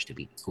vampires to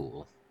be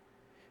cool.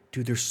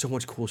 Dude, there's so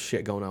much cool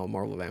shit going on with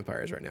Marvel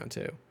vampires right now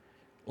too.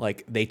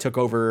 Like they took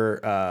over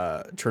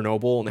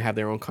Chernobyl and they have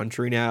their own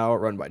country now,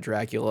 run by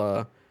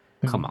Dracula.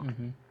 Come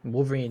on.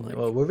 Wolverine.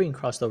 Well, Wolverine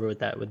crossed over with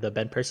the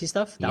Ben Percy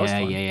stuff. That was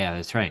fun. Yeah,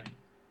 that's right.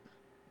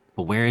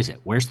 But where is it?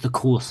 Where's the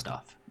cool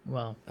stuff?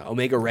 Well,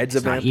 Omega Red's a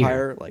It's not here.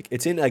 vampire. Like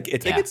it's in like I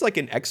think Yeah. it's like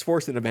an X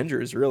Force and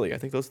Avengers. Really, I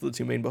think those are the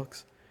two main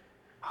books.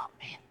 Oh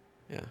man.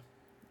 Yeah.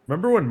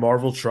 Remember when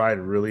Marvel tried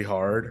really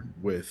hard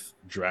with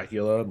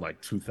Dracula in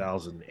like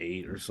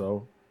 2008 or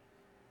so?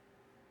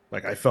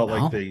 Like I felt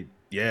like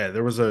No.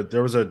 there was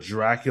a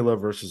Dracula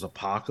versus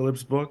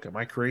Apocalypse book. Am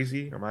I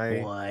crazy? Am I?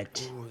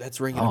 what? Ooh,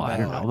 that's ringing Oh, a I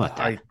don't know bell. about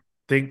I that.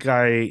 think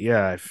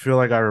I feel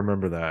like I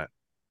remember that.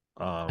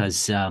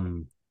 Because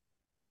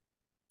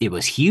it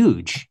was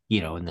huge,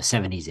 in the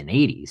 70s and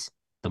 80s,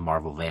 the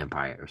Marvel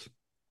vampires.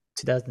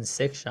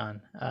 2006,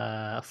 Sean.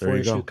 A There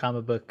you 4-issue go.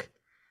 comic book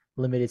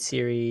limited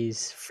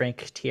series. Frank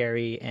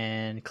Thierry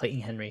and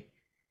Clayton Henry.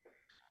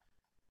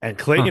 And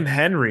Huh. Clayton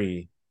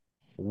Henry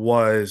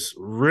was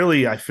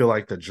really, I feel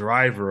like, the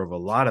driver of a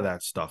lot of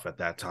that stuff at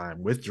that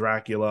time with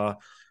Dracula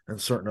and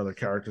certain other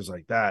characters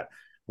like that.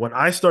 When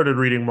I started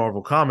reading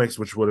Marvel Comics,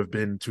 which would have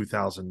been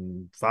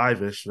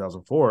 2005 ish,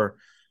 2004,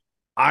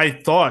 I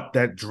thought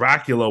that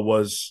Dracula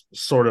was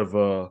sort of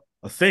a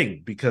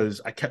thing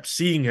because I kept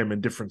seeing him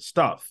in different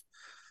stuff.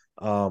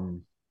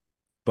 Um,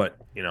 but,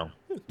 To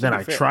then be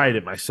I fair, tried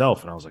it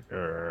myself and I was like,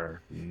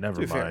 never to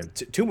be fair,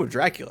 mind. Tomb of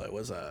Dracula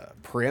was a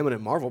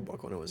preeminent Marvel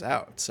book when it was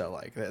out. So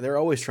like they're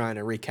always trying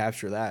to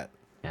recapture that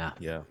Yeah.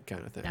 Yeah,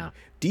 kind of thing. Yeah.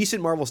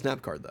 Decent Marvel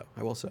snap card though,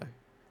 I will say.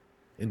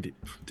 indeed.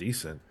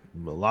 Decent.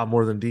 A lot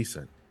more than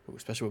decent. Ooh,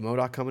 especially with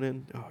MODOK coming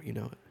in. Oh, you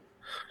know it.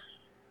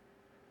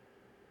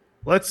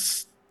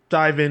 Let's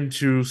dive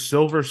into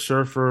Silver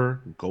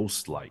Surfer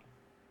Ghostlight.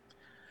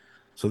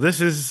 So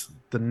this is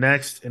the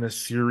next in a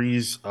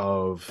series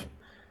of,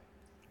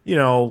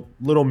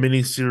 little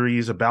mini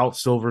series about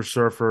Silver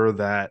Surfer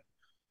that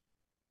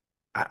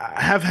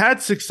have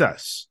had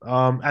success.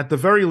 At the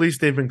very least,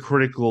 they've been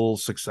critical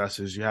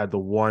successes. You had the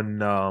one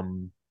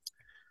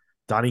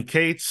Donny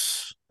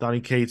Cates and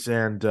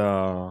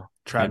Tradmore.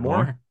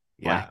 Tradmore,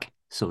 Yeah. Black,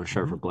 Silver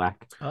Surfer Mhm.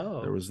 Black. There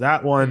Oh, was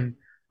that one.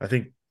 I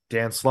think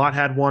Dan Slott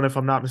had one, if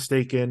I'm not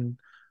mistaken.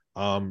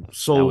 That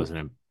So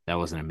wasn't a that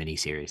wasn't a mini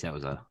series. That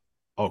was a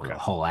okay,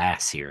 whole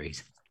ass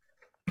series.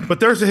 but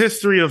there's a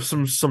history of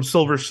some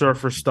Silver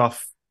Surfer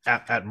stuff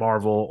at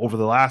Marvel over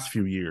the last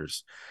few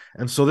years,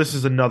 and so this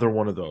is another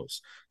one of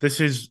those. This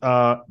is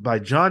by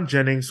John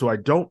Jennings, who I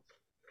don't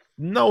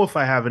know if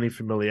I have any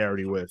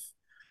familiarity with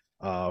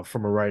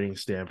from a writing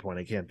standpoint.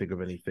 I can't think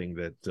of anything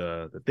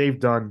that they've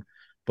done,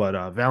 but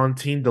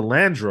Valentine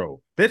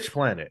Delandro, Bitch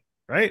Planet,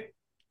 right?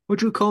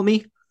 Would you call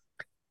me?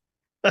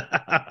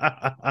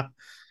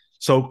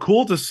 So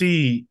cool to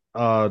see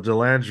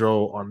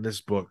Delandro on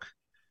this book,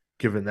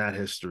 given that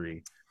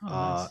history. oh,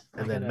 nice. I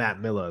And then gotta Matt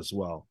Miller as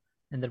well.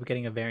 end up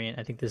getting a variant.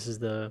 I think this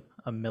is a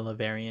Milla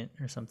variant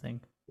or something.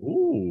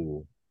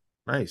 Ooh,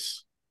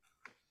 nice.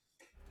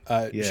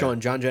 Yeah. Sean,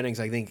 John Jennings,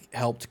 I think,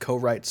 helped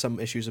co-write some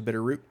issues of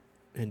Bitterroot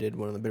and did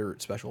one of the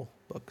Bitterroot special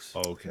books.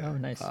 Okay. Oh,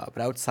 nice. But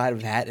outside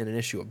of that and an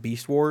issue of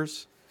Beast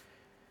Wars,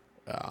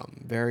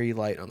 very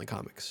light on the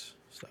comics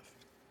stuff.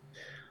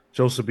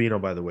 Joe Sabino,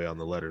 by the way, on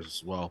the letters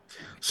as well.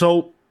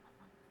 So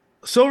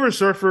Silver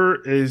Surfer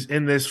is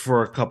in this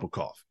for a cup of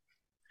coffee.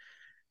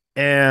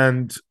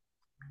 And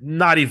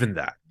not even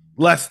that.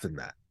 Less than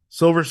that.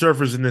 Silver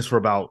Surfer's in this for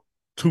about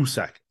 2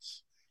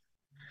 seconds.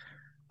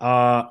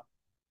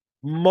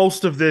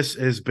 Most of this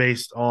is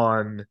based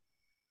on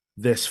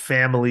this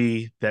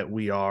family that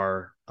we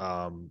are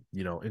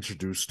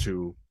introduced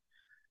to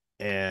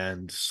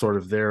and sort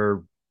of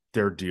their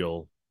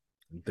deal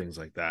and things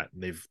like that.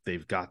 And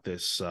they've got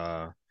this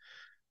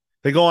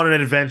they go on an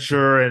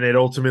adventure and it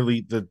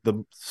ultimately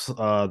the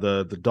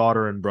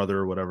daughter and brother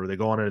or whatever, they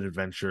go on an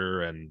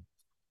adventure and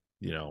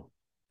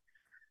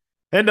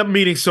end up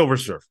meeting Silver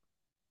Surfer.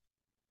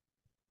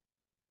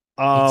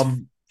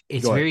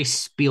 It's Go ahead. very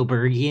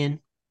Spielbergian.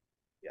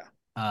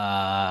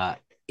 Yeah.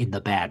 In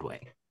the bad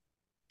way.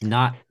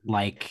 Not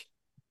like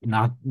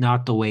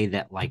not the way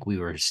that like we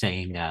were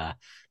saying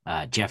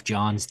Jeff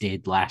Johns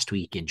did last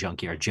week in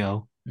Junkyard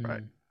Joe.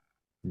 Right. Mm.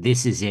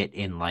 This is it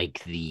in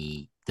like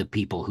the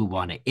people who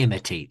want to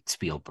imitate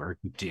Spielberg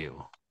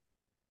do.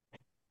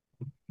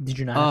 Did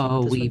you not have fun Oh,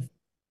 with this we've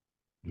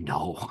one?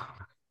 no.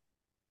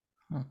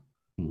 Huh.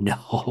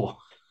 No.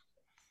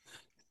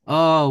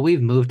 Oh,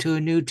 we've moved to a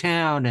new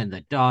town and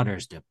the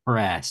daughter's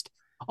depressed.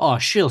 Oh,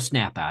 she'll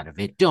snap out of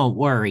it. Don't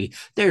worry.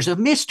 There's a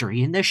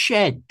mystery in the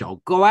shed.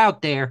 Don't go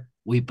out there.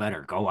 We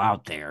better go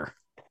out there.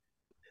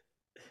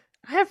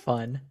 I had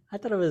fun. I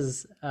thought it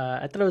was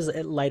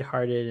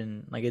lighthearted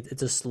and like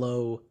it's a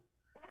slow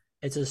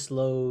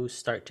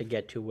start to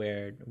get to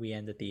where we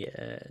end at the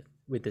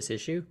with this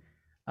issue.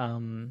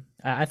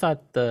 I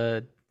thought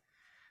the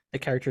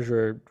characters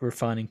were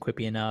fun and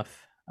quippy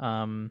enough.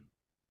 The,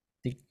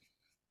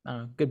 I don't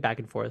know, good back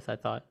and forth. I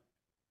thought.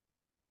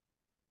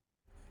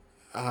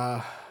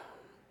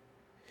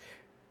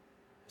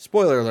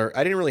 Spoiler alert,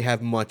 I didn't really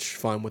have much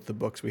fun with the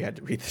books we had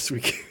to read this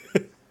week.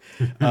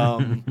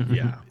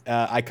 Yeah.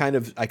 I kind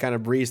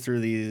of breezed through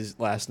these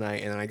last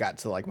night, and then I got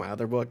to like my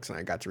other books, and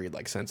I got to read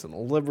like Sense and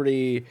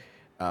Liberty,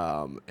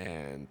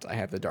 and I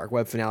have the Dark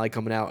Web finale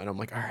coming out, and I'm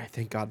like, all right,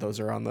 thank God those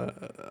are on the.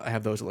 I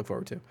have those to look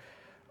forward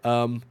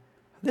to.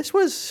 This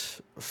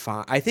was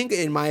fine. I think,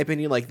 in my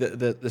opinion, like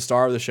the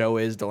star of the show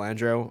is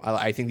Delandro.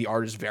 I think the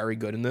art is very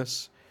good in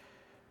this.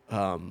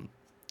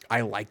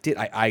 I liked it.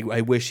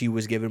 I wish he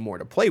was given more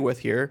to play with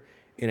here.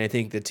 And I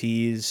think the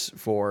tease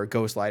for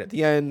Ghostlight at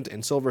the end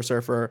and Silver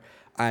Surfer,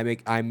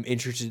 I'm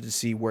interested to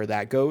see where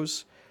that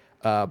goes.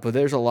 But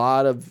there's a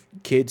lot of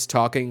kids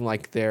talking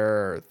like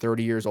they're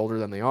 30 years older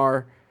than they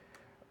are.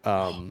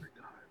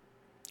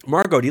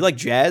 Marco, do you like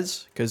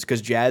jazz?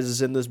 Because jazz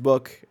is in this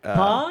book.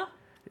 Huh?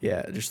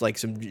 Yeah, just like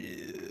some.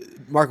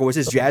 Marco, was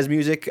his jazz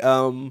music?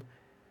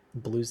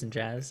 Blues and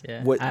jazz.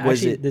 Yeah. What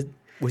was Actually, it?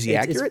 Was he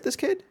it's accurate? This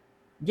kid?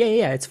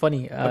 yeah. It's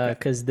funny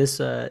because this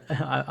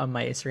on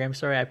my Instagram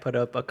story I put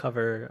up a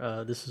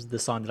cover. This was the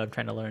song that I'm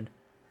trying to learn.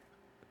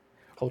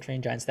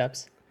 Coltrane, Giant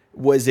Steps.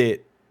 Was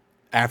it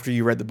after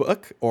you read the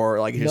book, or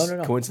like just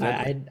No.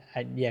 coincidentally?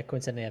 Yeah,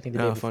 coincidentally. I think the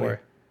day Oh,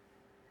 before.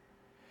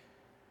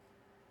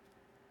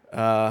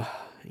 funny.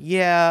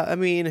 Yeah. I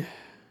mean,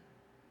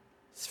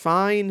 it's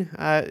fine.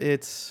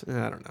 It's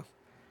I don't know.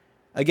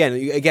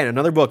 Again,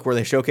 another book where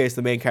they showcase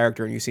the main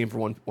character and you see him for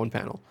one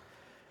panel.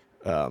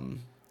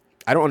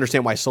 I don't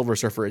understand why Silver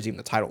Surfer is even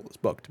the title of this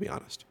book, to be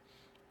honest.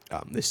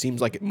 This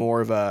seems like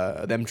more of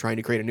them trying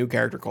to create a new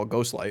character called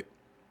Ghostlight.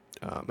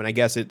 And I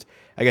guess that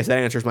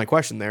answers my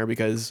question there,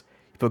 because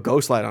you put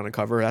Ghostlight on a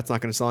cover, that's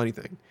not going to sell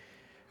anything.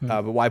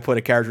 But why put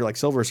a character like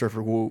Silver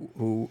Surfer,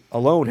 who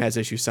alone has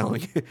issues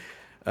selling,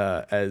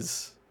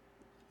 as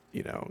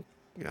I don't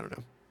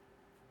know.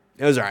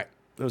 It was all right.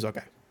 It was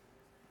okay.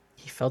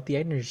 He felt the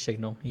energy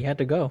signal. He had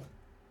to go.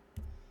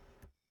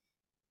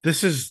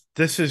 This is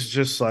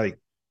just like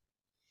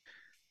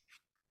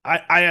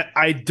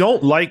I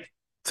don't like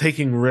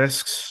taking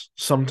risks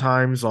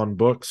sometimes on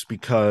books,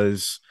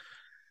 because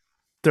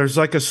there's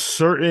like a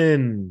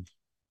certain,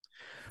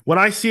 when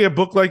I see a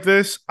book like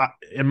this,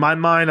 in my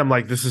mind I'm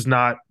like, this is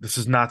not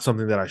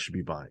something that I should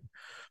be buying,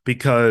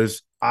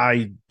 because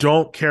I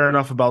don't care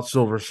enough about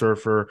Silver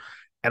Surfer,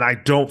 and I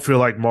don't feel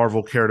like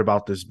Marvel cared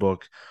about this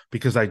book,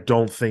 because I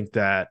don't think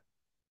that,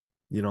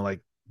 like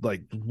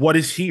what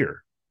is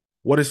here?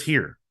 What is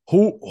here?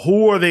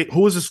 Who are they?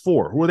 Who is this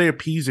for? Who are they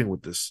appeasing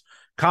with this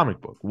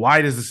comic book?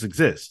 Why does this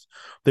exist?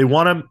 They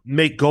want to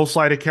make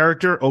Ghostlight a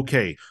character.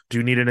 Okay. Do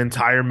you need an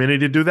entire minute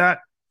to do that?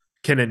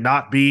 Can it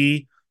not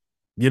be,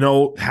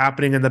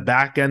 happening in the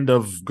back end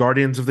of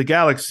Guardians of the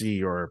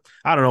Galaxy, or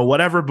I don't know,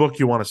 whatever book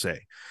you want to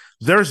say?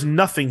 There's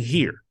nothing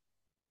here.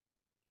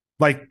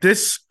 Like,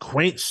 this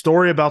quaint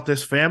story about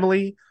this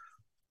family,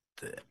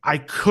 I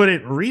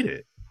couldn't read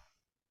it.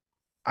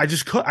 I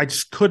just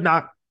could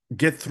not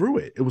get through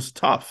it. It was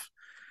tough.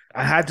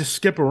 I had to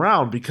skip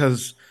around,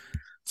 because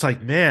it's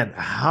like, man,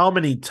 how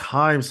many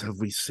times have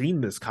we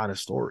seen this kind of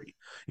story?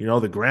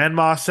 The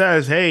grandma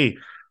says, "Hey,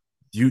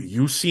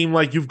 you seem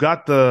like you've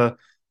got the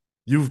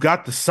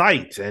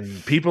sight,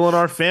 and people in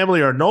our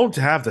family are known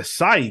to have the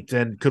sight,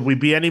 and could we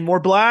be any more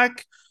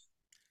black?"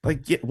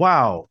 Like, yeah,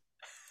 wow.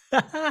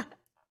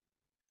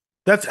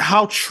 That's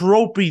how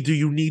tropey do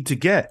you need to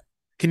get?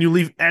 Can you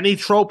leave any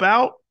trope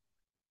out?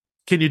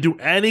 Can you do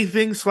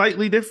anything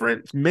slightly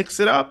different? Mix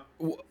it up?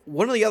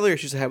 One of the other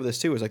issues I have with this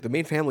too is like the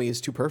main family is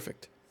too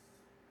perfect.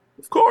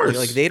 Of course.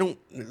 Like they don't.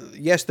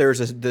 Yes, there's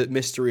the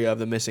mystery of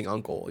the missing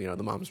uncle,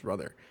 the mom's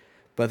brother,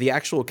 but the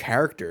actual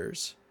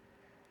characters,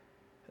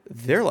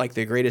 they're like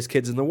the greatest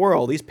kids in the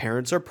world. These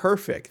parents are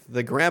perfect.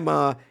 The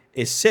grandma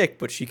is sick,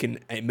 but she can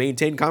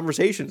maintain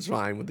conversations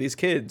fine with these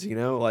kids.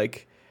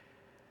 Like.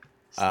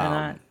 Is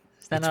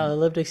that not a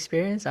lived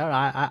experience? I don't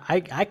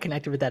know. I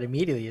connected with that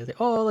immediately. I was like,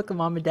 oh, look at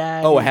mom and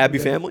dad. Oh, a happy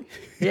family?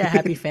 Yeah,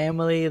 happy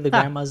family. The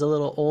grandma's a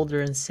little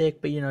older and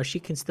sick, but she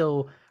can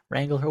still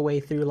wrangle her way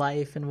through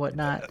life and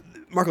whatnot.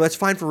 Marco, that's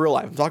fine for real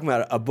life. I'm talking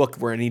about a book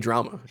where I need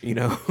drama,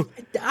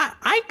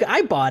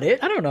 I bought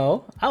it. I don't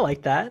know. I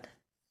like that.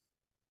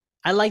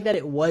 I like that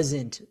it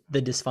wasn't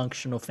the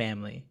dysfunctional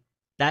family.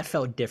 That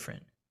felt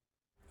different.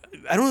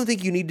 I don't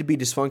think you need to be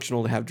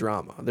dysfunctional to have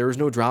drama. There was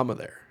no drama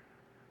there,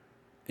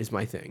 is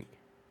my thing.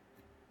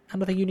 I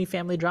don't think you need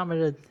family drama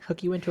to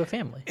hook you into a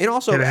family. And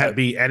also, can it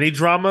be any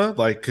drama?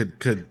 Like,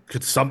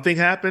 could something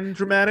happen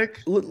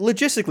dramatic?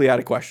 Logistically out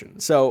of question.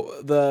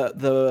 So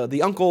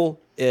the uncle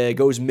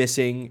goes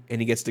missing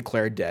and he gets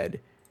declared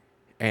dead,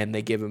 and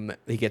he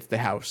gets the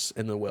house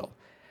and the will.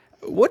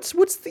 What's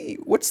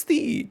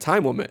the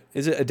time limit?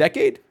 Is it a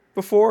decade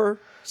before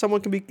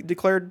someone can be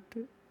declared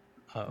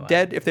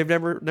dead if they've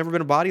never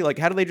been a body? Like,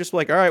 how do they just be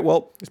like, all right,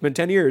 well, it's been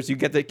 10 years, you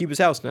get to keep his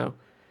house now?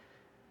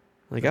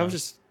 Like,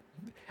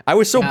 I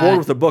was so bored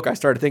with the book, I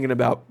started thinking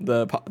about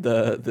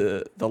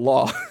the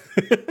law.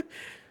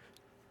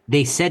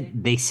 They said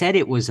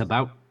it was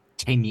about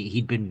 10.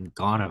 He'd been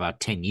gone about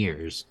 10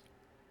 years.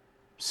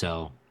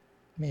 So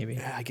maybe.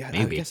 Yeah, I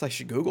guess I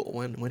should Google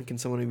when can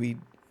someone be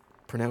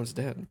pronounced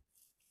dead?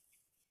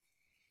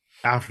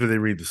 After they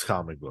read this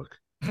comic book.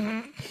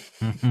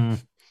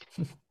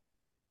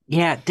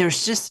 Yeah,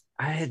 there's just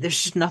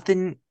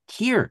nothing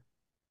here.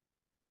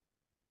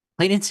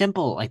 Plain and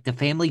simple. Like, the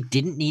family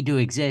didn't need to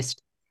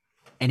exist.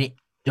 And it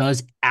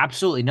does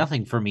absolutely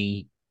nothing for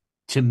me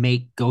to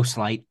make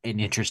Ghostlight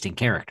an interesting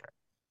character.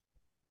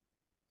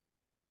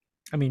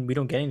 I mean, we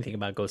don't get anything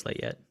about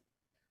Ghostlight yet.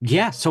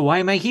 Yeah, so why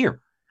am I here?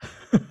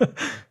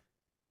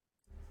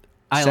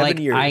 I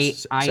 7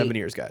 years. I 7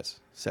 years, guys.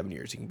 7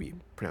 years. He can be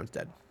pronounced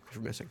dead for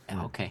missing.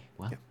 okay,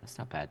 well, Yeah. that's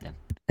not bad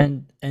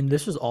then. And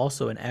this was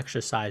also an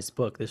extra sized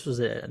book. This was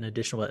an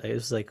additional. It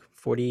was like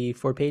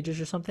 44 pages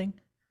or something.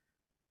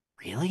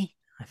 Really?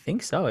 I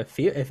think so.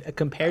 If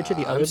compared to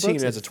the other I'm books, seeing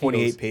it as a feels-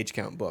 28 page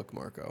count book,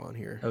 Marco, on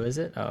here. Oh, is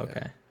it? Oh, Yeah.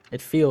 okay.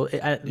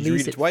 At Did you read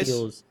least it it twice?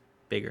 feels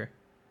bigger.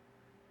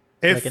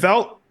 It Like an-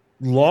 felt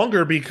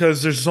longer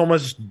because there's so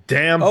much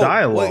damn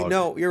dialogue. Wait,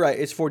 no, you're right.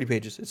 It's 40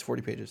 pages. It's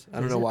 40 pages. I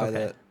don't Is know it? why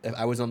Okay.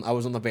 I was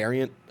on the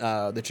variant,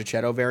 the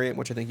Chichetto variant,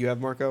 which I think you have,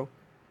 Marco.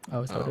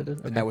 Oh, is that what it is?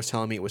 And Okay. that was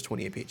telling me it was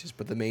 28 pages,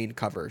 but the main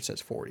cover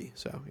says 40.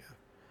 So yeah.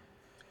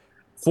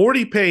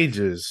 40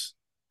 pages,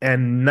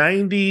 and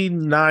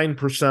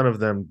 99% of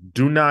them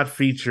do not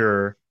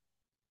feature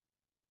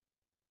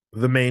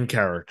the main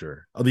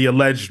character, the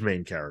alleged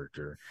main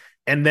character.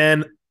 And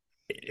then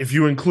if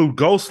you include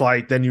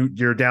Ghostlight, then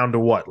you're down to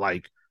what?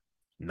 Like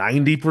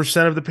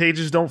 90% of the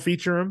pages don't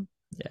feature him?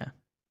 Yeah.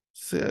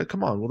 So,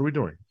 come on, what are we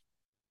doing?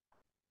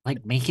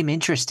 Like, make him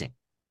interesting.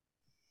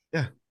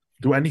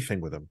 Do anything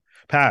with him.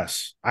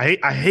 Pass. I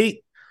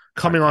hate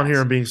coming on Pass.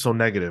 here and being so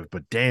negative,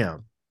 but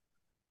damn.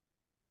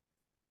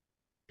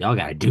 Y'all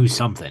gotta do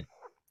something.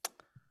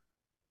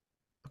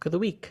 Book of the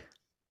week.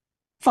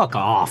 Fuck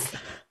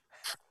off.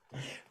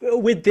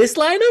 With this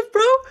lineup,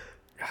 bro?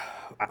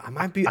 I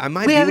might be haven't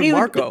with even-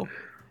 Marco.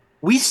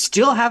 We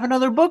still have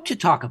another book to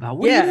talk about.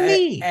 What do you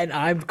mean? And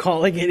I'm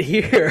calling it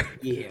here.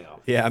 Yeah.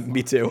 Yeah,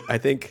 me too. I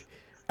think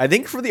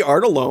for the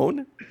art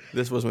alone,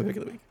 this was my pick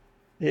of the week.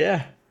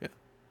 Yeah.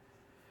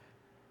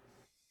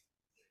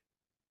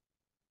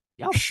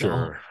 Y'all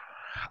Sure.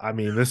 I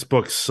mean, this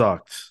book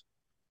sucked.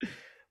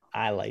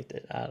 I liked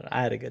it.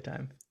 I had a good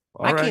time.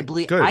 All I right, can't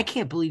believe good. I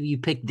can't believe you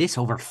picked this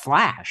over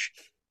Flash.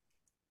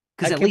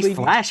 Because I at can't least believe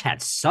you- Flash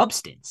had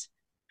substance.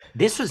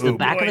 This was the Oh,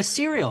 back of boy. a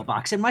cereal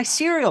box, and my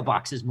cereal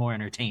box is more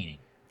entertaining.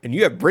 And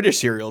you have British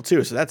cereal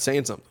too, so that's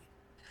saying something.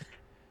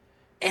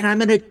 And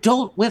I'm an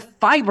adult with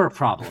fiber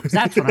problems.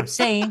 That's what I'm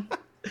saying.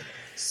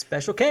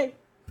 Special K.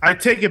 I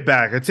take it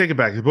back.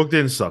 The book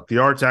didn't suck. The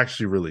art's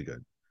actually really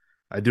good.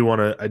 I do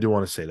want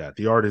to say that.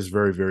 The art is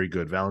very, very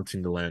good.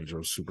 Valentin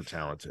Delangelo is super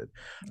talented.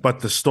 But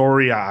the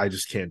story, I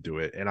just can't do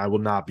it. And I will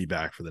not be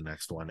back for the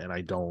next one. And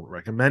I don't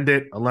recommend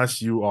it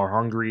unless you are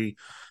hungry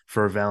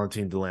for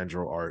Valentin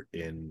Delangelo art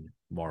in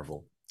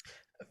Marvel.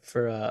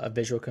 For a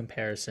visual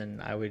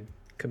comparison, I would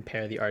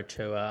compare the art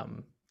to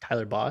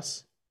Tyler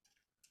Boss.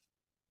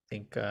 I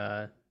think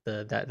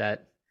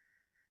that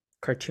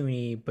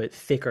cartoony but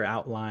thicker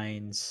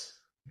outlines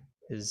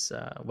is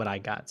what I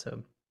got.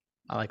 So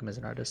I like him as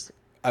an artist.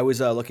 I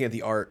was looking at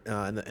the art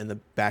in the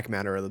back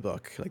matter of the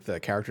book, like the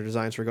character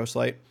designs for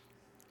Ghostlight.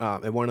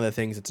 And one of the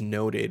things that's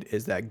noted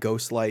is that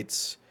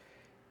Ghostlight's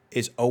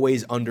is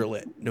always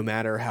underlit, no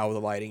matter how the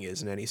lighting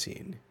is in any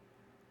scene.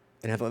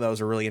 And I thought that was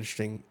a really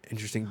interesting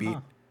beat.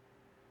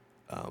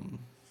 Huh.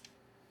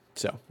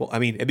 So, well, I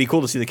mean, it'd be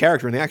cool to see the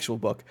character in the actual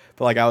book,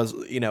 but like I was,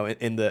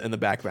 in the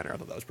back matter, I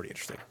thought that was pretty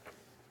interesting.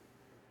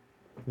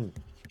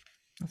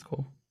 That's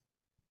cool.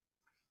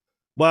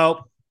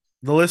 Well,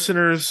 the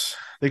listeners,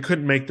 they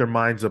couldn't make their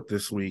minds up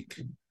this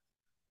week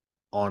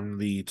on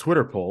the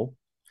Twitter poll,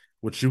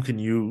 which you can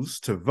use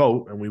to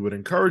vote. And we would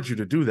encourage you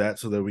to do that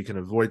so that we can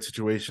avoid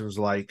situations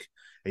like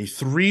a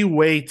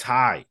 3-way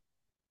tie.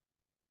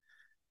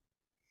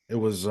 It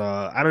was,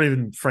 I don't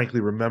even frankly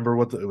remember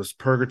it was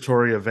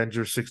Purgatory,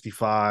 Avengers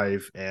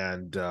 65,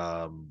 and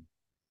I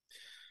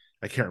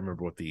can't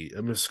remember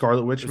what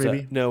Scarlet Witch,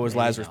 maybe? No, it was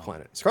There you Lazarus go.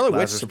 Planet. Scarlet Witch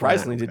Lazarus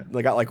surprisingly Planet,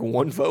 they got like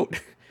one vote.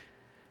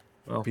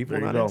 Well, People there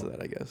you not go. into that,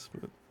 I guess.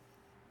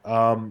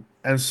 But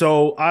And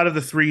so out of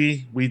the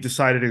three, we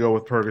decided to go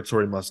with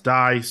Purgatory Must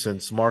Die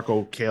since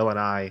Marco, Kale, and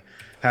I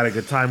had a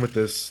good time with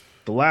this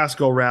the last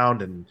go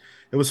round, and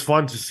it was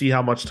fun to see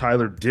how much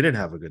Tyler didn't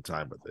have a good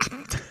time with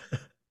it.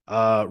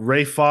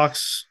 Ray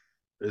Fox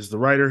is the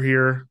writer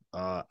here.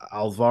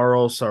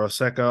 Alvaro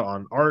Saraseca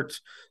on art.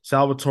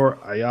 Salvatore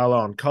Ayala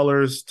on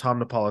colors.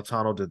 Tom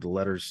Napolitano did the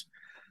letters.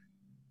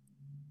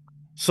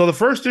 So the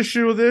first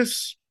issue of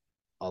this,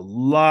 a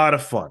lot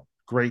of fun.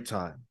 Great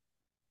time.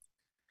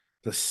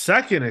 The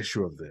second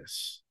issue of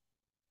this,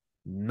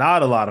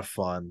 not a lot of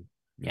fun,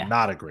 Yeah.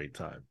 not a great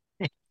time.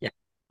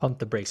 Pump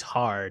the brakes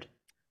hard.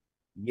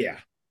 Yeah.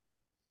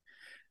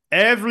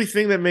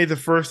 Everything that made the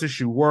first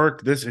issue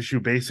work, this issue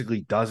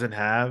basically doesn't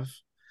have.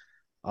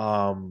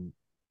 I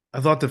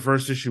thought the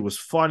first issue was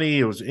funny.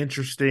 It was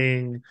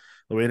interesting.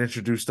 The way it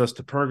introduced us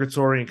to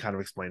Purgatory and kind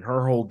of explained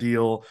her whole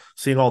deal,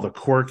 seeing all the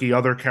quirky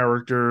other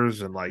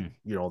characters and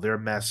their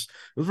mess.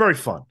 It was very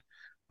fun.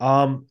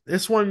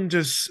 This one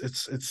just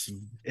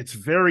it's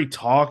very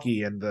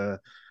talky, and the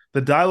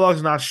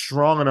dialogue's not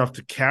strong enough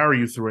to carry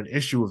you through an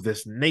issue of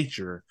this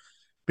nature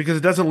because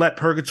it doesn't let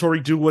Purgatory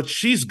do what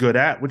she's good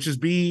at, which is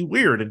be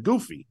weird and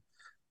goofy.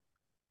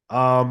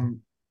 And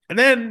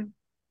then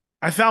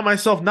I found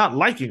myself not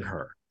liking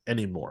her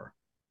anymore.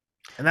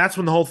 And that's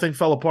when the whole thing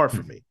fell apart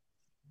for me.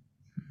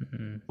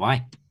 Mhm.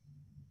 Why?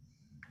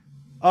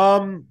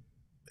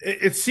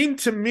 it seemed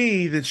to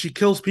me that she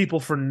kills people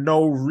for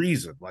no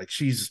reason.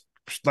 She's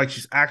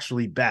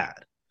actually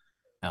bad.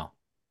 No.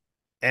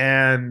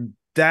 And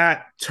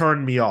that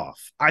turned me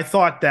off. I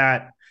thought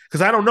that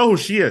because I don't know who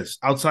she is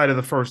outside of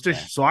the first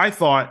issue. So I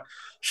thought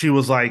she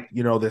was like,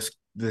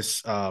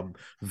 this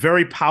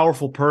very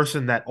powerful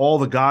person that all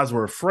the gods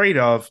were afraid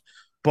of.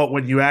 But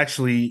when you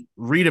actually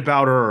read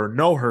about her or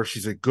know her,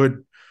 she's a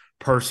good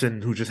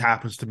person who just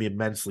happens to be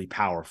immensely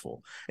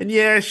powerful. And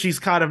yeah, she's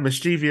kind of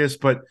mischievous,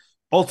 but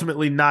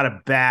ultimately not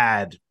a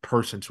bad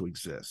person to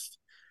exist.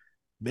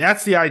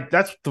 That's the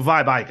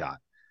vibe I got.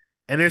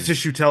 And this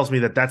issue tells me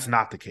that that's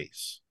not the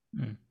case.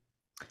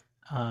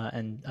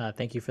 And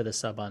thank you for the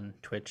sub on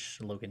Twitch,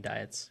 Logan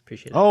Diets.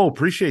 Appreciate it. Oh,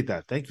 appreciate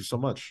that. Thank you so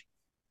much.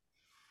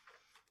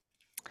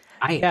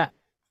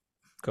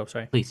 Go,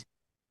 sorry. Please.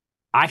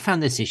 I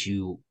found this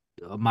issue,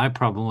 my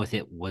problem with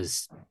it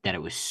was that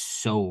it was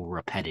so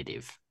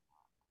repetitive.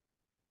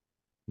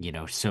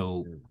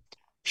 So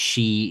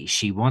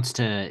she wants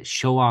to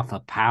show off a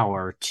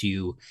power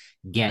to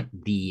get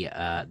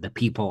the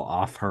people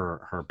off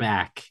her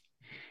back.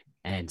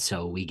 And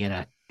so we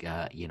get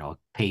a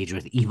page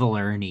with Evil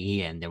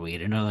Ernie, and then we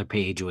get another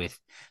page with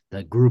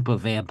the group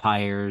of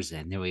vampires,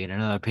 and then we get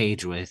another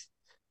page with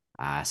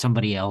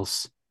somebody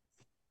else,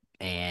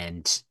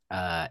 and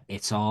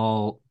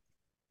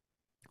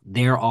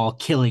they're all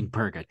killing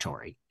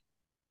Purgatory,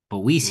 but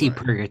we see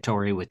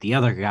Purgatory with the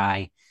other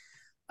guy,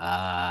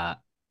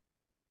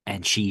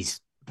 and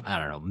she's, I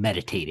don't know,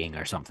 meditating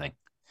or something,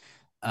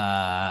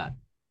 and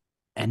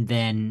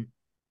then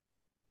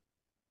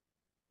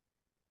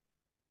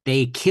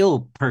they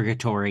kill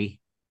Purgatory,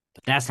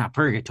 but that's not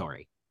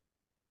Purgatory.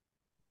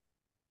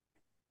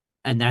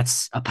 And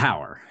that's a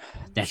power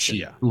that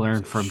she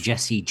learned from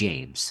Jesse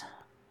James.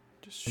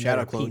 Just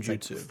shadow clone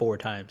jutsu. 4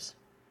 times.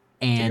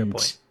 And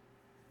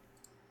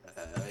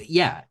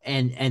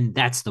and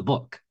that's the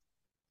book.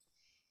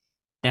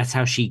 That's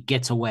how she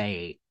gets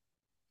away.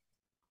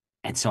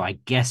 And so I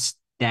guess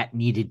that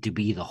needed to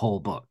be the whole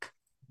book.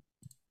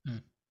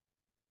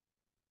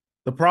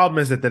 The problem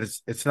is that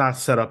it's not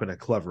set up in a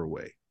clever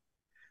way.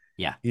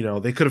 Yeah.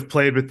 They could have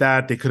played with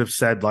that. They could have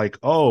said like,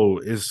 oh,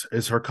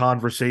 is her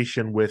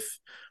conversation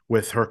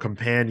with her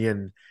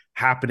companion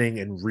happening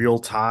in real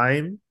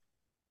time?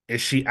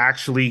 Is she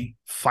actually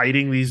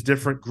fighting these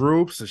different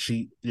groups? Is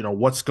she,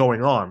 what's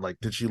going on? Like,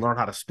 did she learn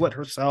how to split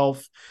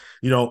herself?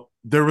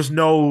 There was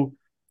no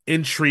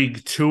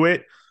intrigue to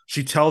it.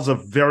 She tells a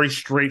very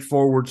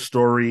straightforward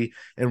story,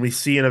 and we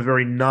see in a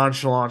very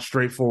nonchalant,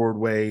 straightforward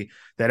way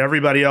that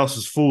everybody else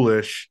is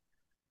foolish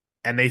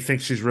and they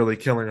think she's really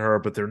killing her,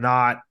 but they're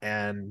not.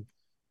 And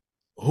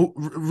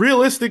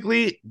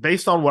realistically,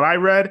 based on what I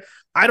read,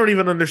 I don't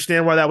even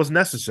understand why that was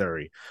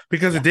necessary,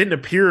 because it didn't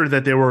appear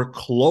that they were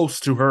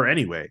close to her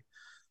anyway.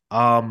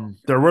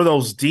 There were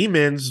those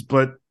demons,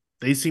 but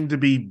they seem to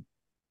be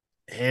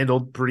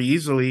handled pretty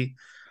easily.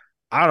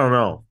 I don't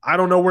know. I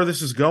don't know where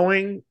this is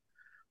going,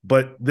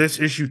 but this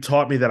issue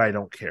taught me that I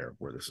don't care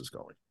where this is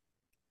going.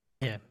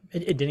 Yeah,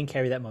 it didn't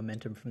carry that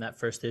momentum from that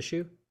first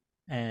issue,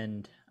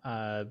 and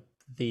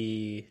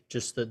the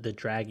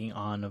dragging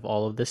on of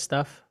all of this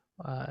stuff.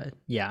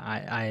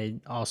 I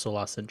also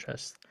lost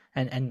interest,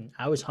 and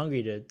I was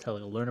hungry to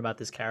learn about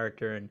this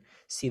character and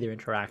see their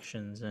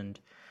interactions, and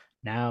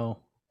now,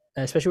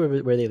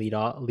 especially where they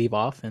leave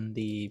off in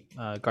the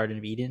Garden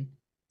of Eden,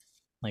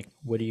 like,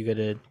 what are you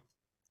gonna?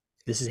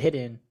 This is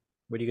hidden.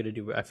 What are you gonna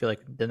do? I feel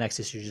like the next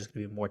issue is just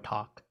gonna be more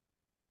talk.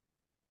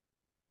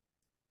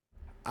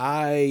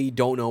 I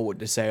don't know what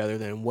to say other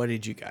than, what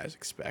did you guys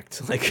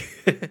expect? Like,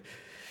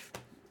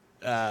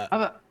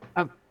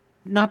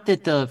 not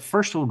that the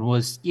first one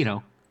was,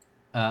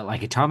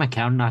 like Atomic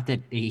Count. Not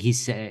that he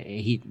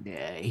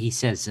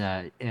says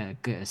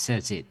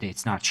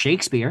it's not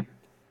Shakespeare.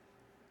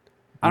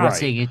 I'm not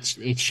saying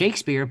it's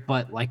Shakespeare,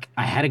 but like,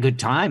 I had a good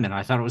time and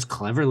I thought it was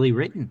cleverly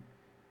written.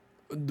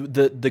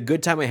 The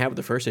good time I had with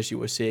the first issue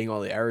was seeing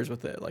all the errors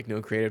with it, like no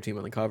creative team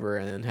on the cover,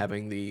 and then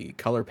having the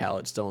color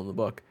palette still in the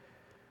book.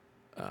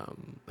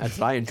 That's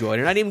what I enjoyed,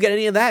 and I didn't even get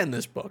any of that in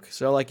this book.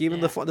 So like, even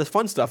the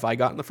fun stuff I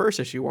got in the first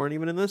issue weren't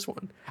even in this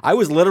one. I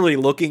was literally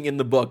looking in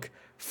the book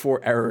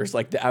for errors,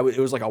 like it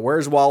was like a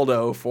Where's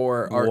Waldo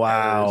for art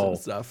errors and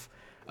stuff.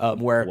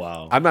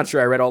 I'm not sure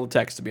I read all the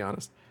text, to be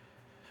honest.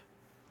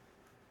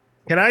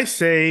 Can I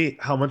say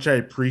how much I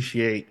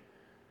appreciate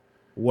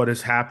what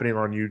is happening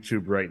on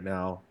YouTube right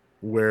now,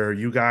 where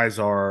you guys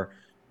are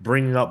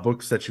bringing up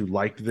books that you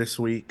liked this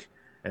week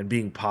and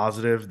being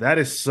positive? That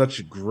is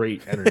such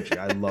great energy.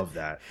 I love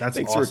that. That's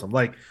awesome.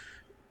 Like,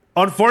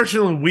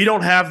 unfortunately, we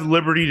don't have the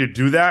liberty to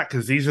do that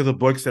because these are the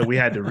books that we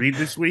had to read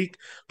this week.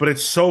 But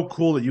it's so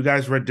cool that you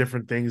guys read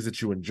different things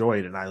that you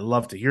enjoyed, and I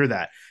love to hear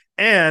that.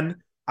 And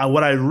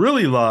what I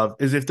really love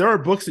is if there are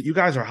books that you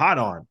guys are hot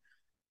on,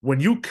 when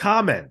you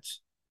comment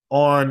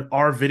on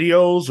our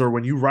videos or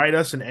when you write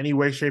us in any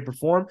way, shape, or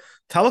form,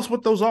 tell us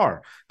what those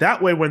are.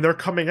 That way, when they're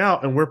coming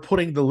out and we're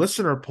putting the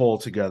listener poll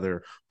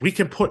together, we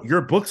can put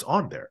your books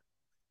on there.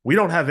 We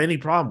don't have any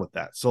problem with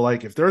that. So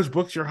like, if there's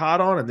books you're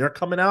hot on and they're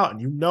coming out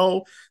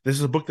and this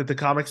is a book that the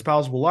Comics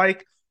Pals will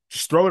like,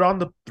 just throw it on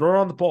the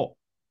poll.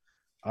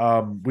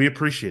 We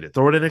appreciate it.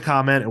 Throw it in a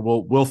comment, and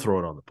we'll throw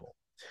it on the poll.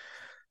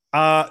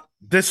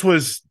 This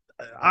was,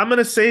 I'm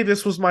gonna say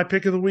this was my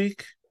pick of the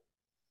week,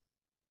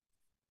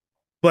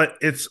 but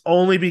it's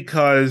only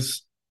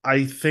because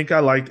I think I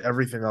liked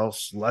everything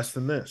else less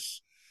than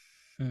this.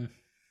 Hmm.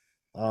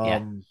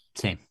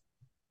 Same.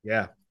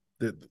 Yeah.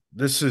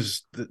 This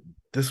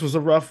was a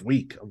rough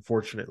week,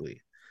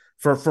 unfortunately,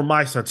 for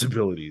my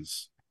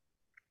sensibilities.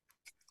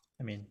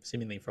 I mean,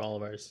 seemingly for all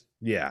of ours.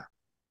 Yeah.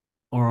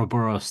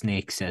 Ouroboros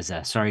Snake says,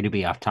 sorry to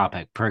be off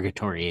topic.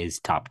 Purgatory is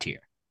top tier.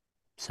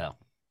 So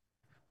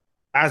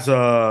As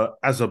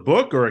a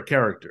book or a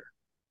character?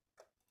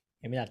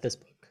 Maybe not this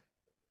book.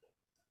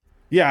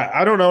 Yeah,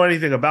 I don't know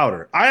anything about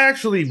her. I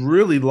actually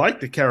really liked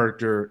the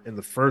character in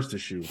the first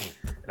issue,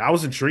 and I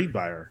was intrigued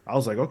by her. I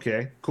was like,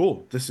 okay,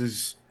 cool.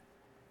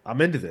 I'm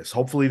into this.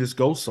 Hopefully this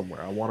goes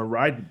somewhere. I want to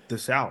ride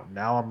this out.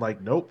 Now I'm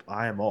like, nope,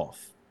 I am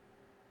off.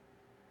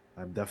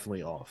 I'm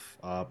definitely off.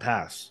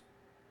 Pass.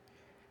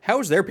 How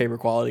is their paper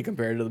quality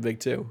compared to the big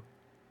two?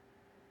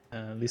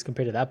 At least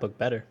compared to that book,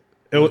 better.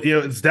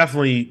 It's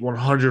definitely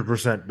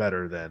 100%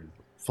 better than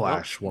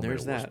Flash Well, One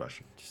there's Minute War that.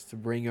 Special. Just to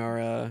bring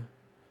our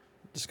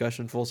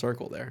discussion full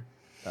circle there.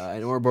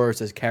 And Ouroboros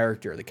says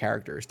character. The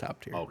character is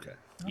top tier. Okay.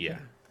 Yeah.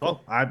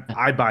 Well,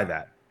 I buy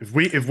that. If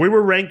we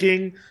were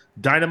ranking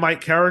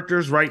Dynamite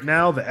characters right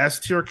now, the S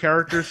tier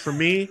characters for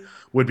me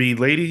would be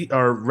Red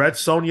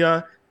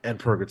Sonja and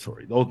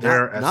Purgatory.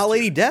 They're Not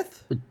Lady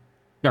Death?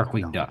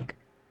 Darkwing Duck.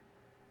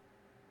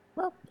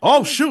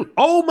 Oh shoot!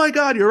 Oh my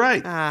God, you're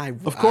right.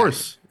 Of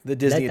course. The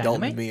Disney That adult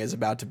in Dynamite? me is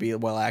about to be,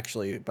 well,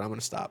 actually, but I'm going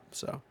to stop.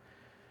 So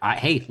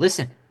Hey,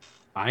 listen.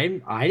 I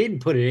didn't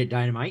put it at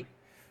Dynamite.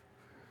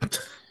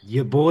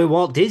 Your boy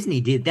Walt Disney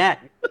did that.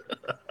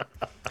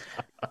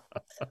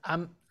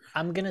 I'm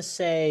gonna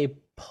say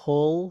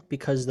pull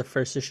because the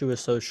first issue was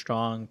so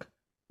strong.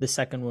 The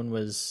second one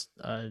was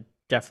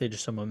definitely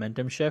just a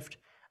momentum shift.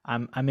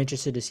 I'm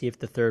interested to see if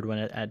the third one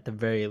at the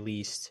very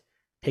least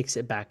picks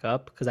it back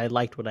up because I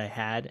liked what I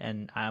had,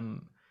 and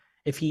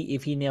if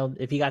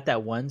he got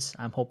that once,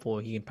 I'm hopeful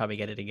he can probably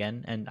get it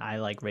again. And I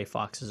like Ray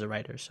Fox as a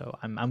writer, so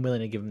I'm willing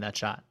to give him that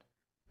shot.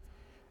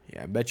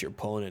 yeah, I bet you're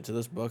pulling it to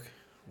this book,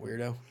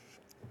 weirdo.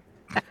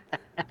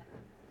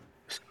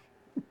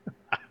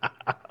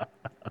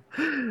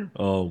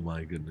 Oh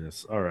my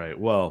goodness. All right.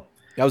 Well,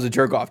 That was a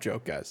jerk off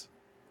joke, guys.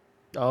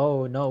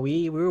 Oh no,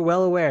 we were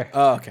well aware.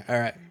 Oh, okay, all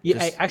right. Yeah,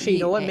 Just- actually, you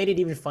know what made it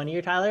even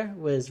funnier, Tyler,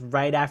 was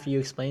right after you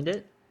explained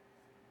it.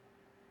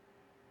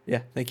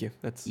 yeah, thank you.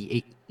 That's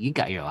You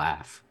got your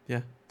laugh.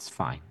 yeah. It's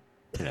fine.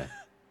 Could have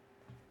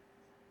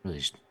really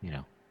just,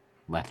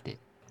 left it.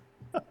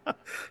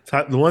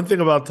 the one thing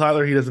about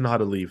Tyler, he doesn't know how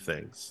to leave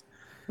things.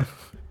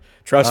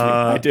 Trust me,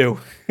 I do.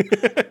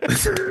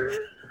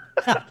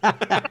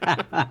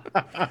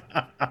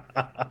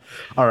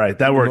 All right,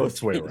 that worked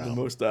its Most, way the around.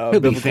 most be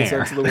biblical fair.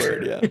 sense of the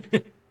word.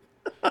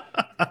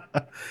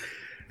 Yeah.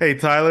 Hey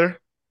Tyler,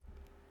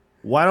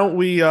 why don't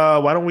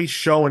we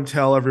show and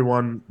tell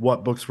everyone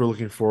what books we're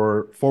looking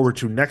forward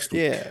to next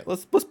week? Yeah,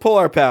 let's pull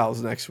our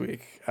pals next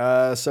week.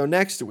 So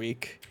next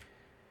week,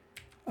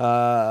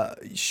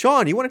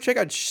 Sean, you want to check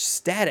out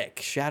Static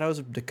Shadows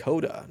of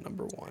Dakota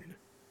 #1?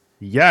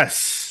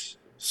 Yes.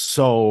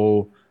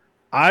 So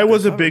I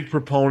was a big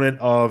proponent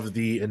of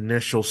the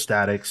initial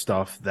Static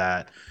stuff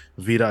that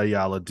Vita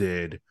Ayala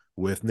did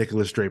with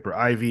Nicholas Draper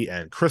Ivy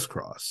and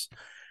Crisscross.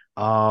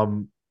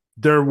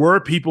 There were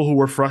people who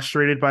were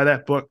frustrated by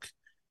that book.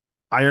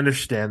 I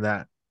understand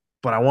that,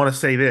 but I want to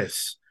say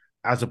this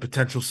as a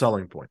potential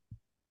selling point.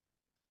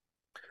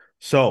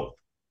 So,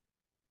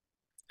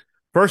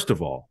 first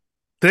of all,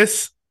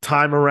 this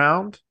time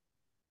around,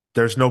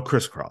 there's no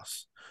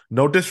Crisscross.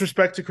 No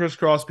disrespect to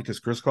Crisscross because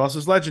Crisscross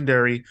is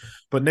legendary,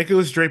 but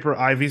Nicholas Draper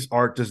Ivy's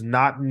art does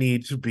not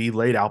need to be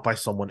laid out by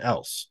someone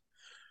else.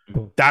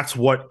 That's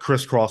what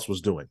Crisscross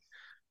was doing.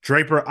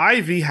 Draper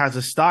Ivy has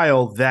a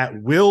style that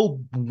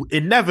will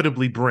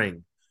inevitably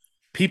bring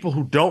people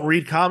who don't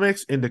read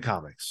comics into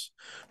comics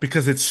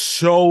because it's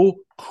so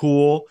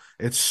cool.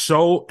 It's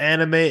so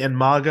anime and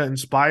manga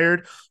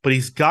inspired, but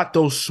he's got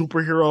those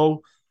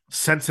superhero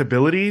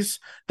sensibilities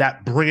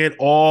that bring it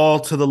all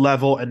to the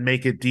level and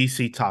make it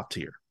DC top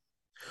tier.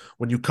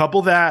 When you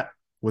couple that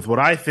with what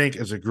I think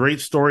is a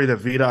great story that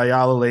Vita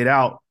Ayala laid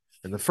out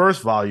in the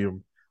first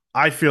volume,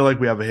 I feel like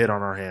we have a hit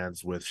on our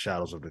hands with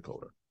Shadows of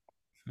Dakota.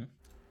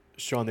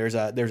 Sean, there's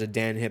a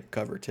Dan Hip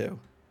cover too.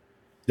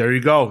 There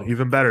you go.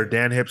 Even better.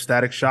 Dan Hip,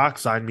 Static Shock,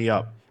 sign me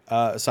up.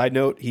 Side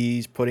note,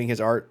 he's putting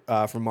his art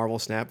from Marvel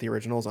Snap, the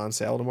originals, on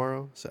sale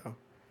tomorrow. So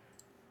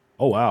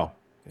Oh, wow.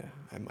 yeah,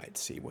 I might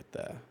see what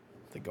the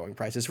going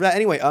price is for that.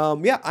 Anyway,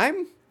 yeah,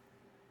 I'm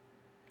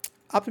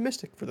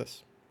optimistic for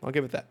this. I'll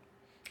give it that.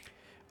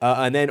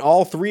 And then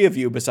all three of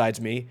you,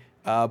 besides me,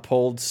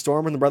 pulled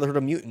Storm and the Brotherhood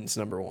of Mutants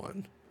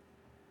 #1.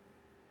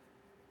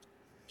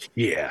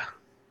 Yeah.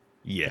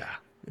 Yeah.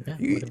 Yeah,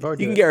 You, looking forward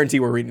you to can it. guarantee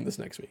we're reading this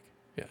next week.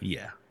 Yeah.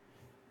 Yeah.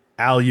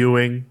 Al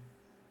Ewing,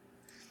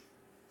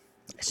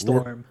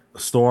 Storm.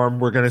 Storm.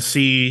 We're going to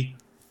see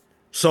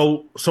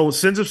So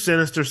Sins of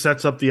Sinister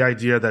sets up the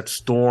idea that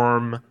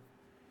Storm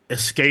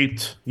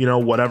escaped,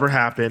 whatever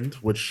happened,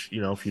 which,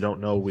 if you don't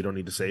know, we don't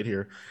need to say it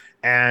here.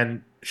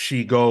 And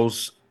she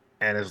goes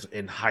and is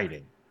in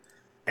hiding.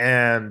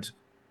 And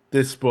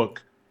this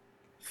book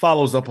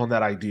follows up on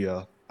that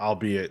idea,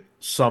 albeit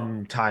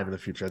some time in the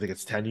future. I think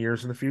it's 10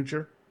 years in the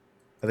future.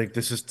 I think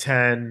this is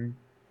 10.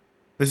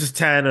 This is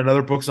 10,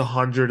 another book's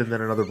 100, and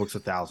then another book's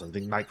 1,000. I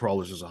think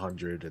Nightcrawlers is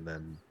 100, and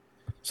then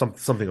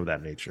something of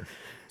that nature.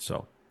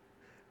 So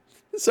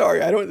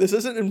Sorry, I don't. This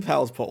isn't in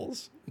Pal's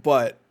polls,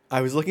 but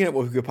I was looking at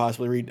what we could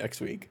possibly read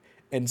next week,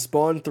 and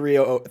Spawn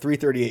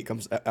 338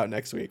 comes out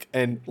next week.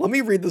 And let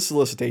me read the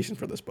solicitation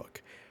for this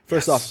book.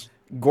 First Yes. off,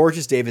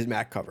 gorgeous David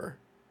Mack cover.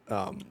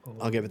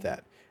 I'll give it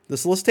that. The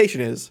solicitation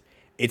is: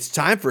 it's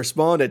time for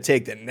Spawn to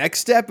take the next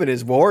step in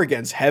his war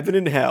against heaven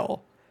and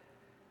hell.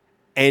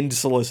 End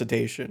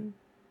solicitation.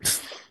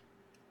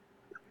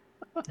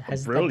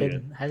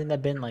 Hasn't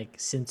that been like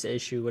since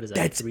issue? What is that?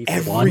 That's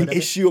 341, every whatever?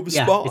 issue of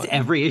Yeah, Spawn. it's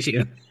every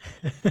issue.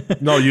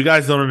 no, you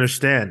guys don't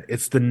understand.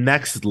 It's the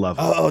next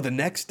level. Oh, the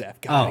next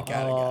step. Got it.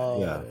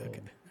 Yeah. Okay.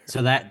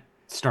 So that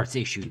starts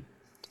issue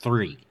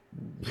 3.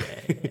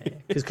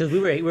 Because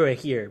we were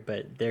here,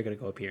 but they're gonna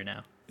go up here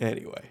now.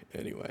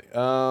 Anyway.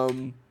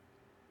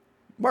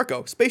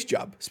 Marco, Space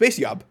Job. Space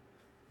Yob.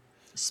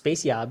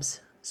 Space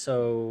Yobs.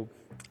 So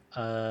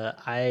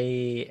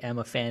I am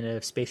a fan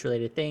of space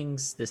related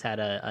things. This had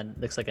a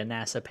looks like a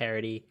NASA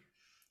parody.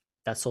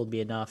 That sold me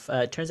enough.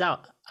 It turns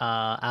out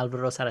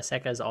Alvaro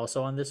Saraseca is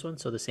also on this one,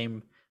 so the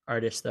same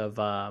artist of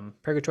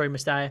Purgatory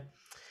Must Die,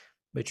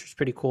 which was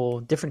pretty cool.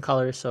 Different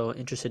colors, so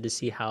interested to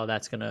see how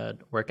that's gonna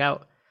work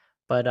out.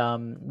 But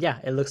yeah,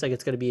 it looks like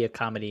it's gonna be a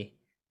comedy.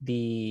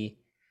 The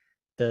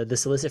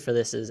solicit for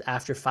this is: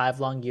 after 5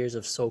 long years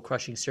of soul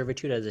crushing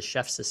servitude as a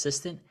chef's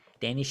assistant,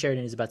 Danny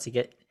Sheridan is about to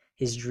get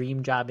his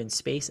dream job in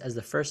space as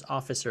the first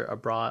officer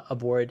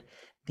aboard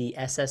the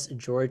SS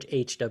George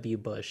H.W.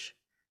 Bush.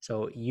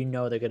 So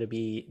they're gonna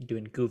be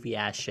doing goofy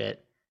ass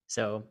shit.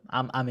 So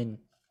I'm in.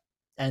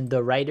 And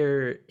the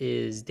writer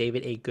is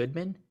David A.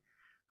 Goodman,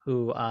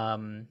 who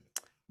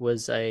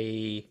was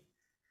he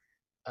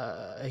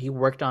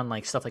worked on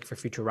like stuff like for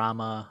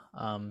Futurama,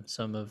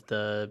 some of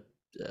the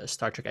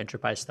Star Trek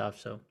Enterprise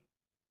stuff. So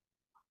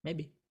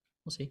maybe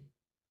we'll see.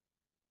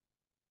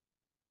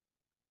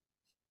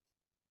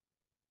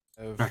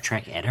 Star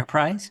Trek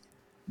Enterprise?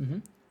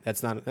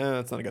 That's not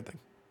a good thing.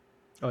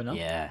 Oh no.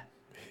 Yeah.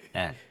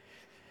 That,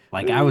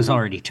 like, I was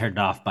already turned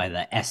off by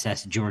the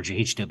SS George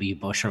H.W.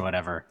 Bush or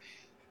whatever.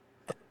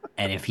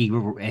 And if he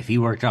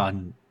worked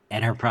on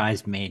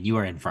Enterprise, man, you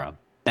were in for a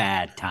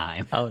bad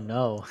time. Oh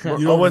no. You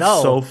know Oh, what's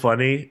no. so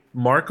funny?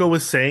 Marco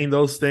was saying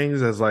those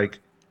things as like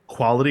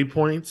quality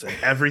points, and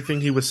everything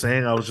he was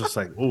saying, I was just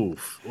like,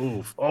 oof,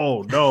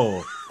 oh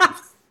no.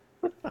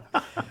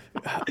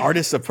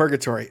 Artists of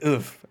Purgatory.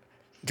 Oof.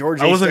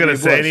 George. I wasn't gonna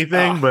H.W. say Bush.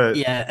 anything, but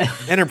Yeah.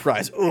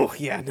 Enterprise. Oh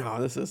yeah,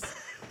 no, this is.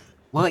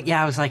 Well,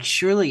 yeah, I was like,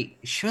 surely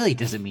it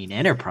doesn't mean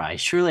Enterprise.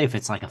 Surely if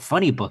it's like a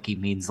funny book, he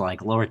means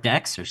like Lower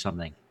Decks or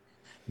something.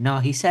 No,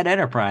 he said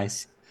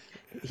Enterprise.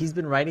 He's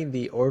been writing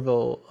the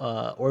Orville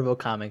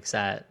comics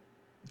at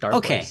Dark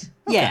Okay. Horse.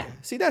 Yeah.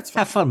 See, that's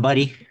fine. Have fun,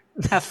 buddy.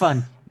 Have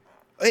fun.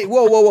 Hey,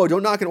 whoa!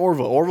 Don't knock on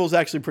Orville. Orville's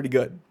actually pretty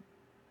good.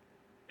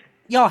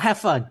 Y'all have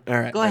fun. All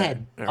right. Go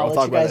ahead. All right, I'll we'll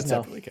let talk you about guys that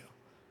know. separately, Cal.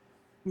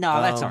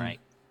 No, that's all right.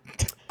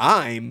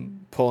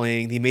 I'm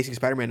pulling the Amazing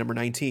Spider-Man number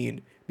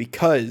 19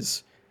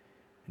 because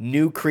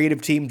new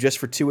creative team just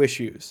for 2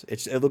 issues.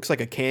 It looks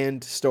like a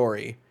canned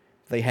story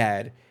they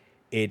had.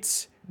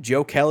 It's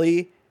Joe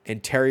Kelly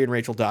and Terry and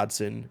Rachel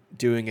Dodson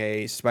doing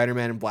a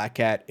Spider-Man and Black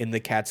Cat in the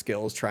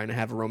Catskills trying to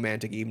have a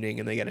romantic evening,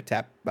 and they get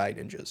attacked by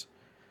ninjas.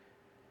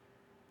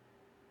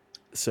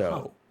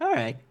 So All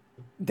right.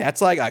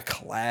 that's like a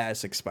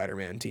classic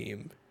Spider-Man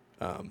team.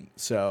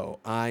 So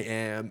I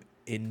am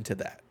into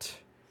that.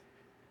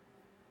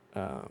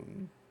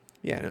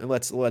 Yeah, and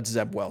let's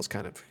Zeb Wells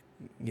kind of,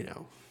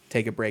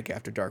 take a break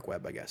after Dark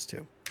Web, I guess,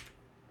 too.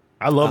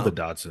 I love the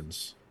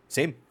Dodsons.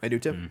 Same, I do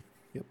too.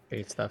 Yep.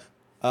 Great stuff.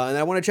 And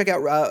I want to check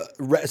out.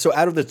 So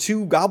out of the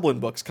 2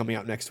 Goblin books coming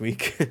out next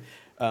week,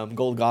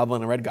 Gold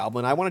Goblin and Red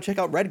Goblin, I want to check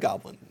out Red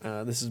Goblin.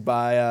 This is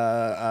by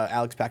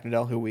Alex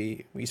Packnadell, who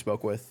we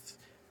spoke with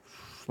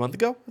a month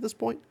ago at this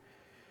point.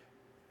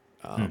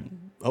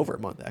 Over a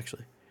month,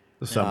 actually.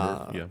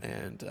 December, yeah.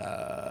 And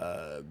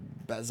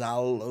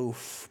Bazaldua,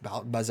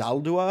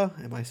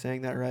 am I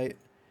saying that right?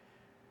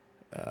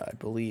 I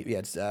believe, yeah,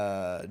 it's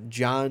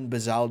John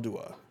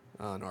Bazaldua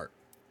on art.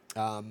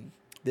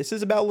 This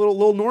is about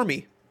little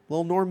Normie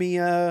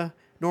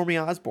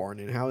Osborn,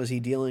 and how is he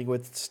dealing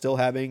with still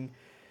having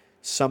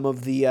some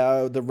of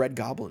the Red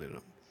Goblin in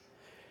him.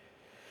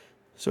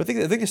 So I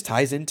think this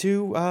ties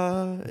into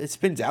it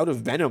spins out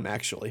of Venom,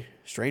 actually,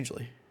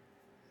 strangely.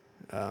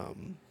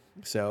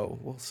 So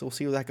we'll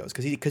see where that goes,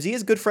 because he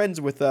is good friends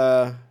with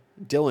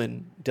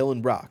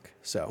Dylan Brock.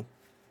 So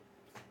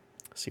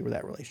see where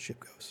that relationship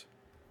goes.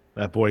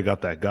 That boy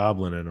got that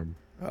goblin in him.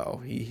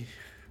 Oh,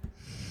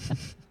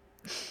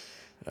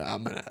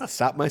 I'm gonna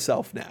stop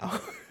myself now.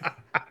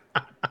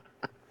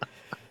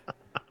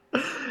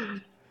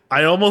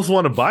 I almost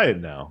want to buy it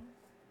now.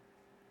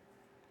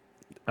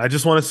 I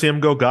just want to see him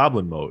go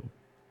goblin mode.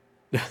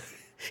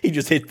 He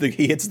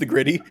hits the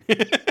gritty.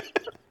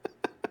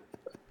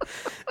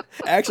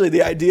 Actually,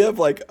 the idea of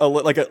like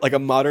a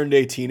modern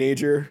day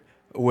teenager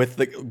with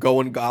the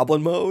going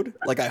goblin mode,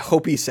 like I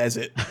hope he says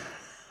it,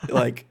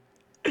 like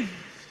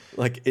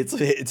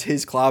it's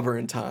his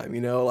clobbering time,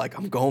 you know, like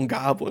I'm going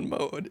goblin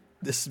mode.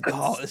 This would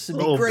be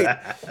So great,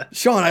 bad.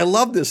 Sean. I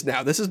love this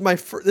now. This is my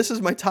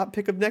top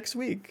pick of next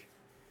week.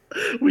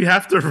 We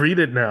have to read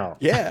it now.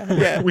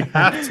 Yeah. We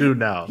have to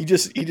now. He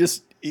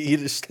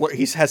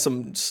has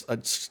some a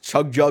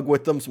chug jug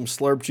with them, some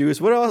slurp juice.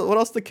 What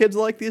else the kids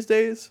like these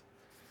days?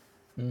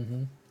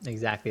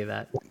 Exactly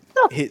that.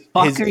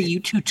 Fuck are you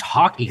two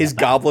talking His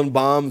about? goblin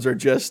bombs are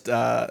just what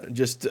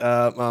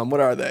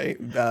are they?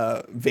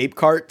 Vape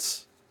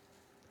carts.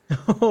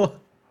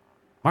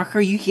 Mark,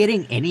 are you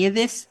getting any of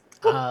this?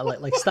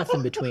 Like stuff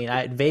in between.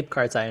 Vape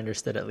carts, I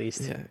understood at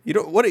least.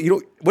 Yeah. What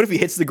if he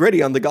hits the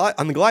gritty on the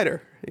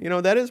glider? You know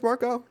what that is,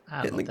 Marco?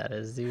 I don't know what that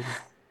is, dude.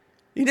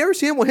 You never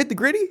see anyone hit the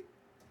gritty?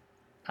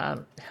 I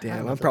don't Damn, know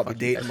I'm what the probably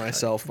fuck you guys dating are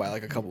myself by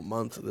like a couple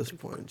months at this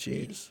point.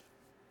 Jeez.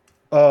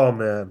 Oh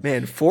man.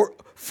 Man,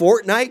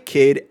 Fortnite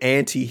kid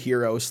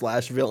anti-hero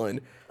 /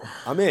 villain.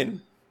 I'm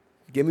in.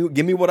 Give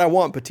me what I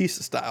want,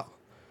 Batista style.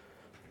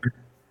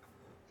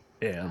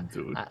 Damn,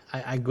 dude.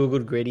 I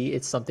googled gritty.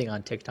 It's something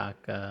on TikTok,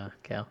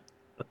 Kale.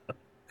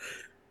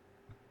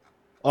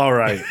 All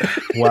right.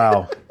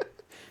 Wow.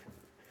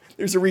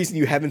 There's a reason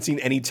you haven't seen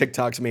any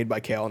TikToks made by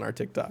Kale on our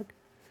TikTok.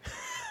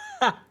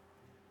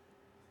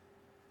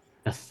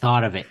 The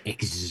thought of it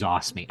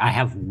exhausts me. I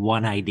have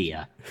one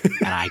idea,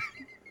 and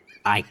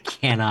I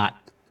cannot.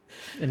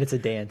 And it's a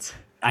dance.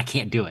 I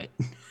can't do it.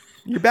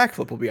 Your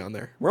backflip will be on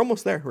there. We're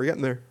almost there. We're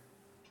getting there.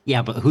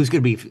 Yeah, but who's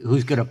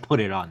gonna put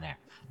it on there?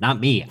 Not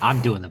me.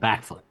 I'm doing the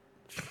backflip.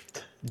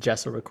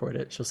 Jess will record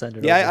it. She'll send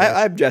it. Yeah, over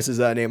I have Jess's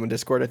name on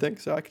Discord, I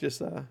think, so I could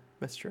just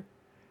message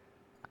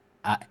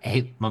her.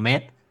 Hey, my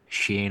man,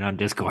 she ain't on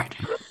Discord.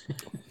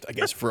 I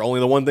guess for only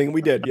the one thing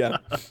we did, yeah.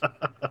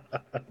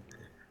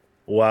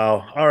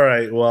 Wow. All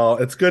right. Well,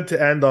 it's good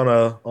to end on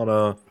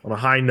a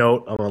high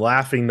note, on a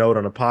laughing note,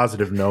 on a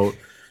positive note.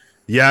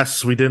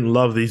 Yes, we didn't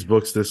love these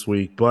books this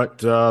week, but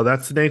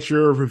that's the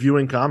nature of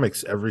reviewing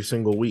comics every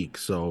single week.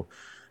 So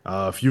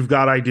if you've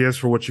got ideas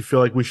for what you feel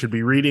like we should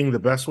be reading, the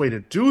best way to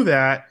do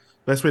that,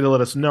 best way to let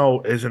us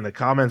know is in the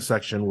comment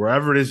section,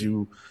 wherever it is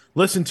you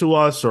listen to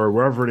us or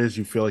wherever it is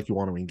you feel like you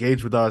want to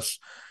engage with us.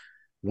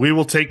 We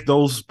will take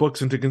those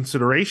books into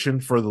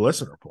consideration for the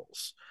listener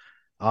polls.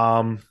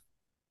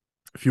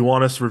 If you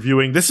want us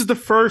reviewing, this is the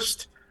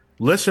first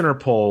listener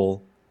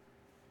poll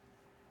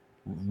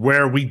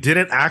where we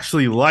didn't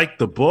actually like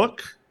the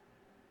book,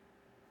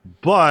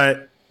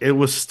 but it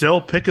was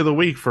still pick of the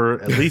week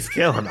for at least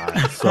Kale and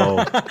I.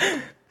 So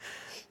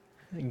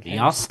Okay.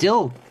 Y'all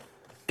still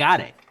got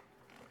it.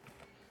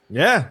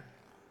 yeah.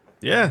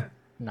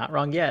 Not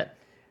wrong yet.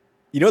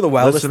 You know the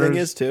wildest thing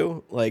Listeners- is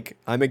too? Like,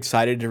 I'm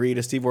excited to read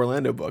a Steve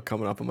Orlando book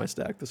coming up on my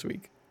stack this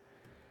week.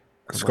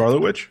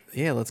 Scarlet Witch.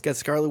 Yeah, let's get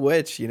Scarlet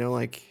Witch. You know,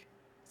 like,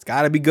 it's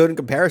got to be good in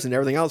comparison to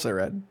everything else I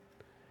read.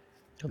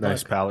 Good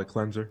Nice luck. palate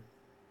cleanser.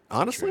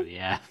 Honestly, True,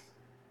 yeah.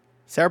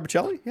 Sarah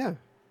Pacelli, yeah.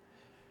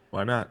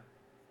 Why not?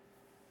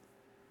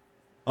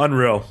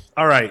 Unreal.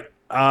 All right.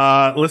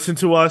 Listen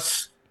to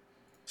us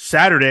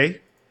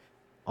Saturday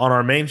on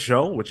our main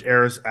show, which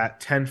airs at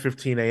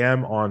 10:15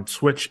 a.m. on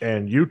Twitch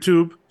and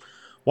YouTube.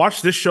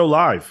 Watch this show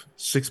live,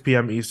 6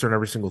 p.m. Eastern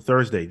every single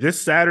Thursday.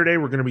 This Saturday,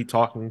 we're going to be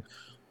talking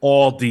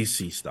all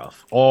DC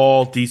stuff,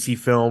 all DC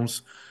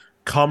films.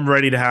 Come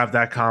ready to have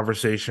that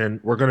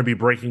conversation. We're going to be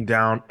breaking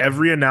down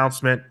every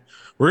announcement.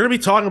 We're going to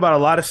be talking about a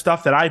lot of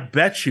stuff that I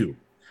bet you,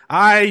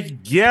 I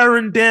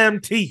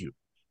guarantee you,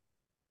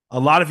 a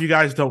lot of you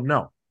guys don't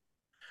know,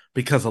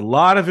 because a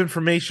lot of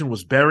information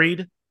was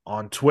buried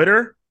on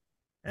Twitter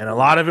and a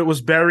lot of it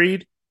was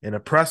buried in a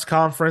press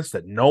conference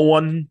that no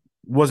one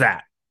was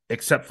at,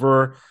 except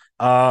for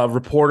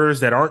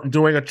reporters that aren't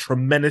doing a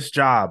tremendous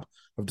job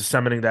of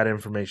disseminating that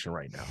information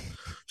right now.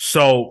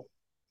 So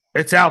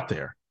it's out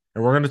there,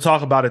 and we're going to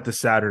talk about it this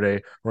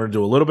Saturday. We're going to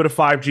do a little bit of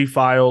 5G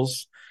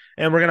files,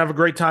 and we're going to have a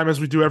great time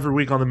as we do every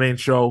week on the main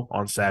show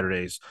on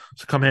Saturdays.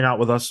 So come hang out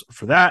with us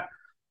for that.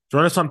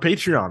 Join us on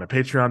Patreon at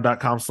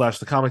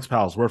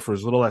patreon.com/thecomicspals, where for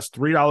as little as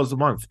 $3 a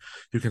month,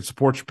 you can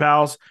support your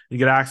pals. You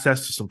get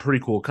access to some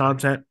pretty cool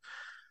content.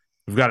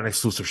 We've got an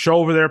exclusive show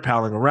over there,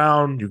 Palling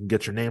Around. You can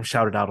get your name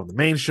shouted out on the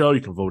main show.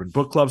 You can vote in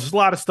book clubs. There's a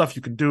lot of stuff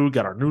you can do.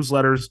 Got our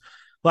newsletters.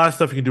 A lot of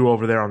stuff you can do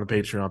over there on the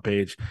Patreon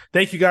page.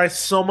 Thank you guys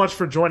so much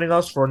for joining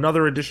us for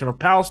another edition of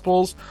Pals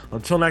Polls.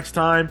 Until next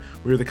time,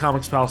 we're the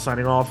Comics Pals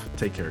signing off.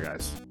 Take care,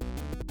 guys.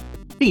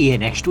 See you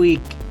next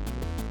week.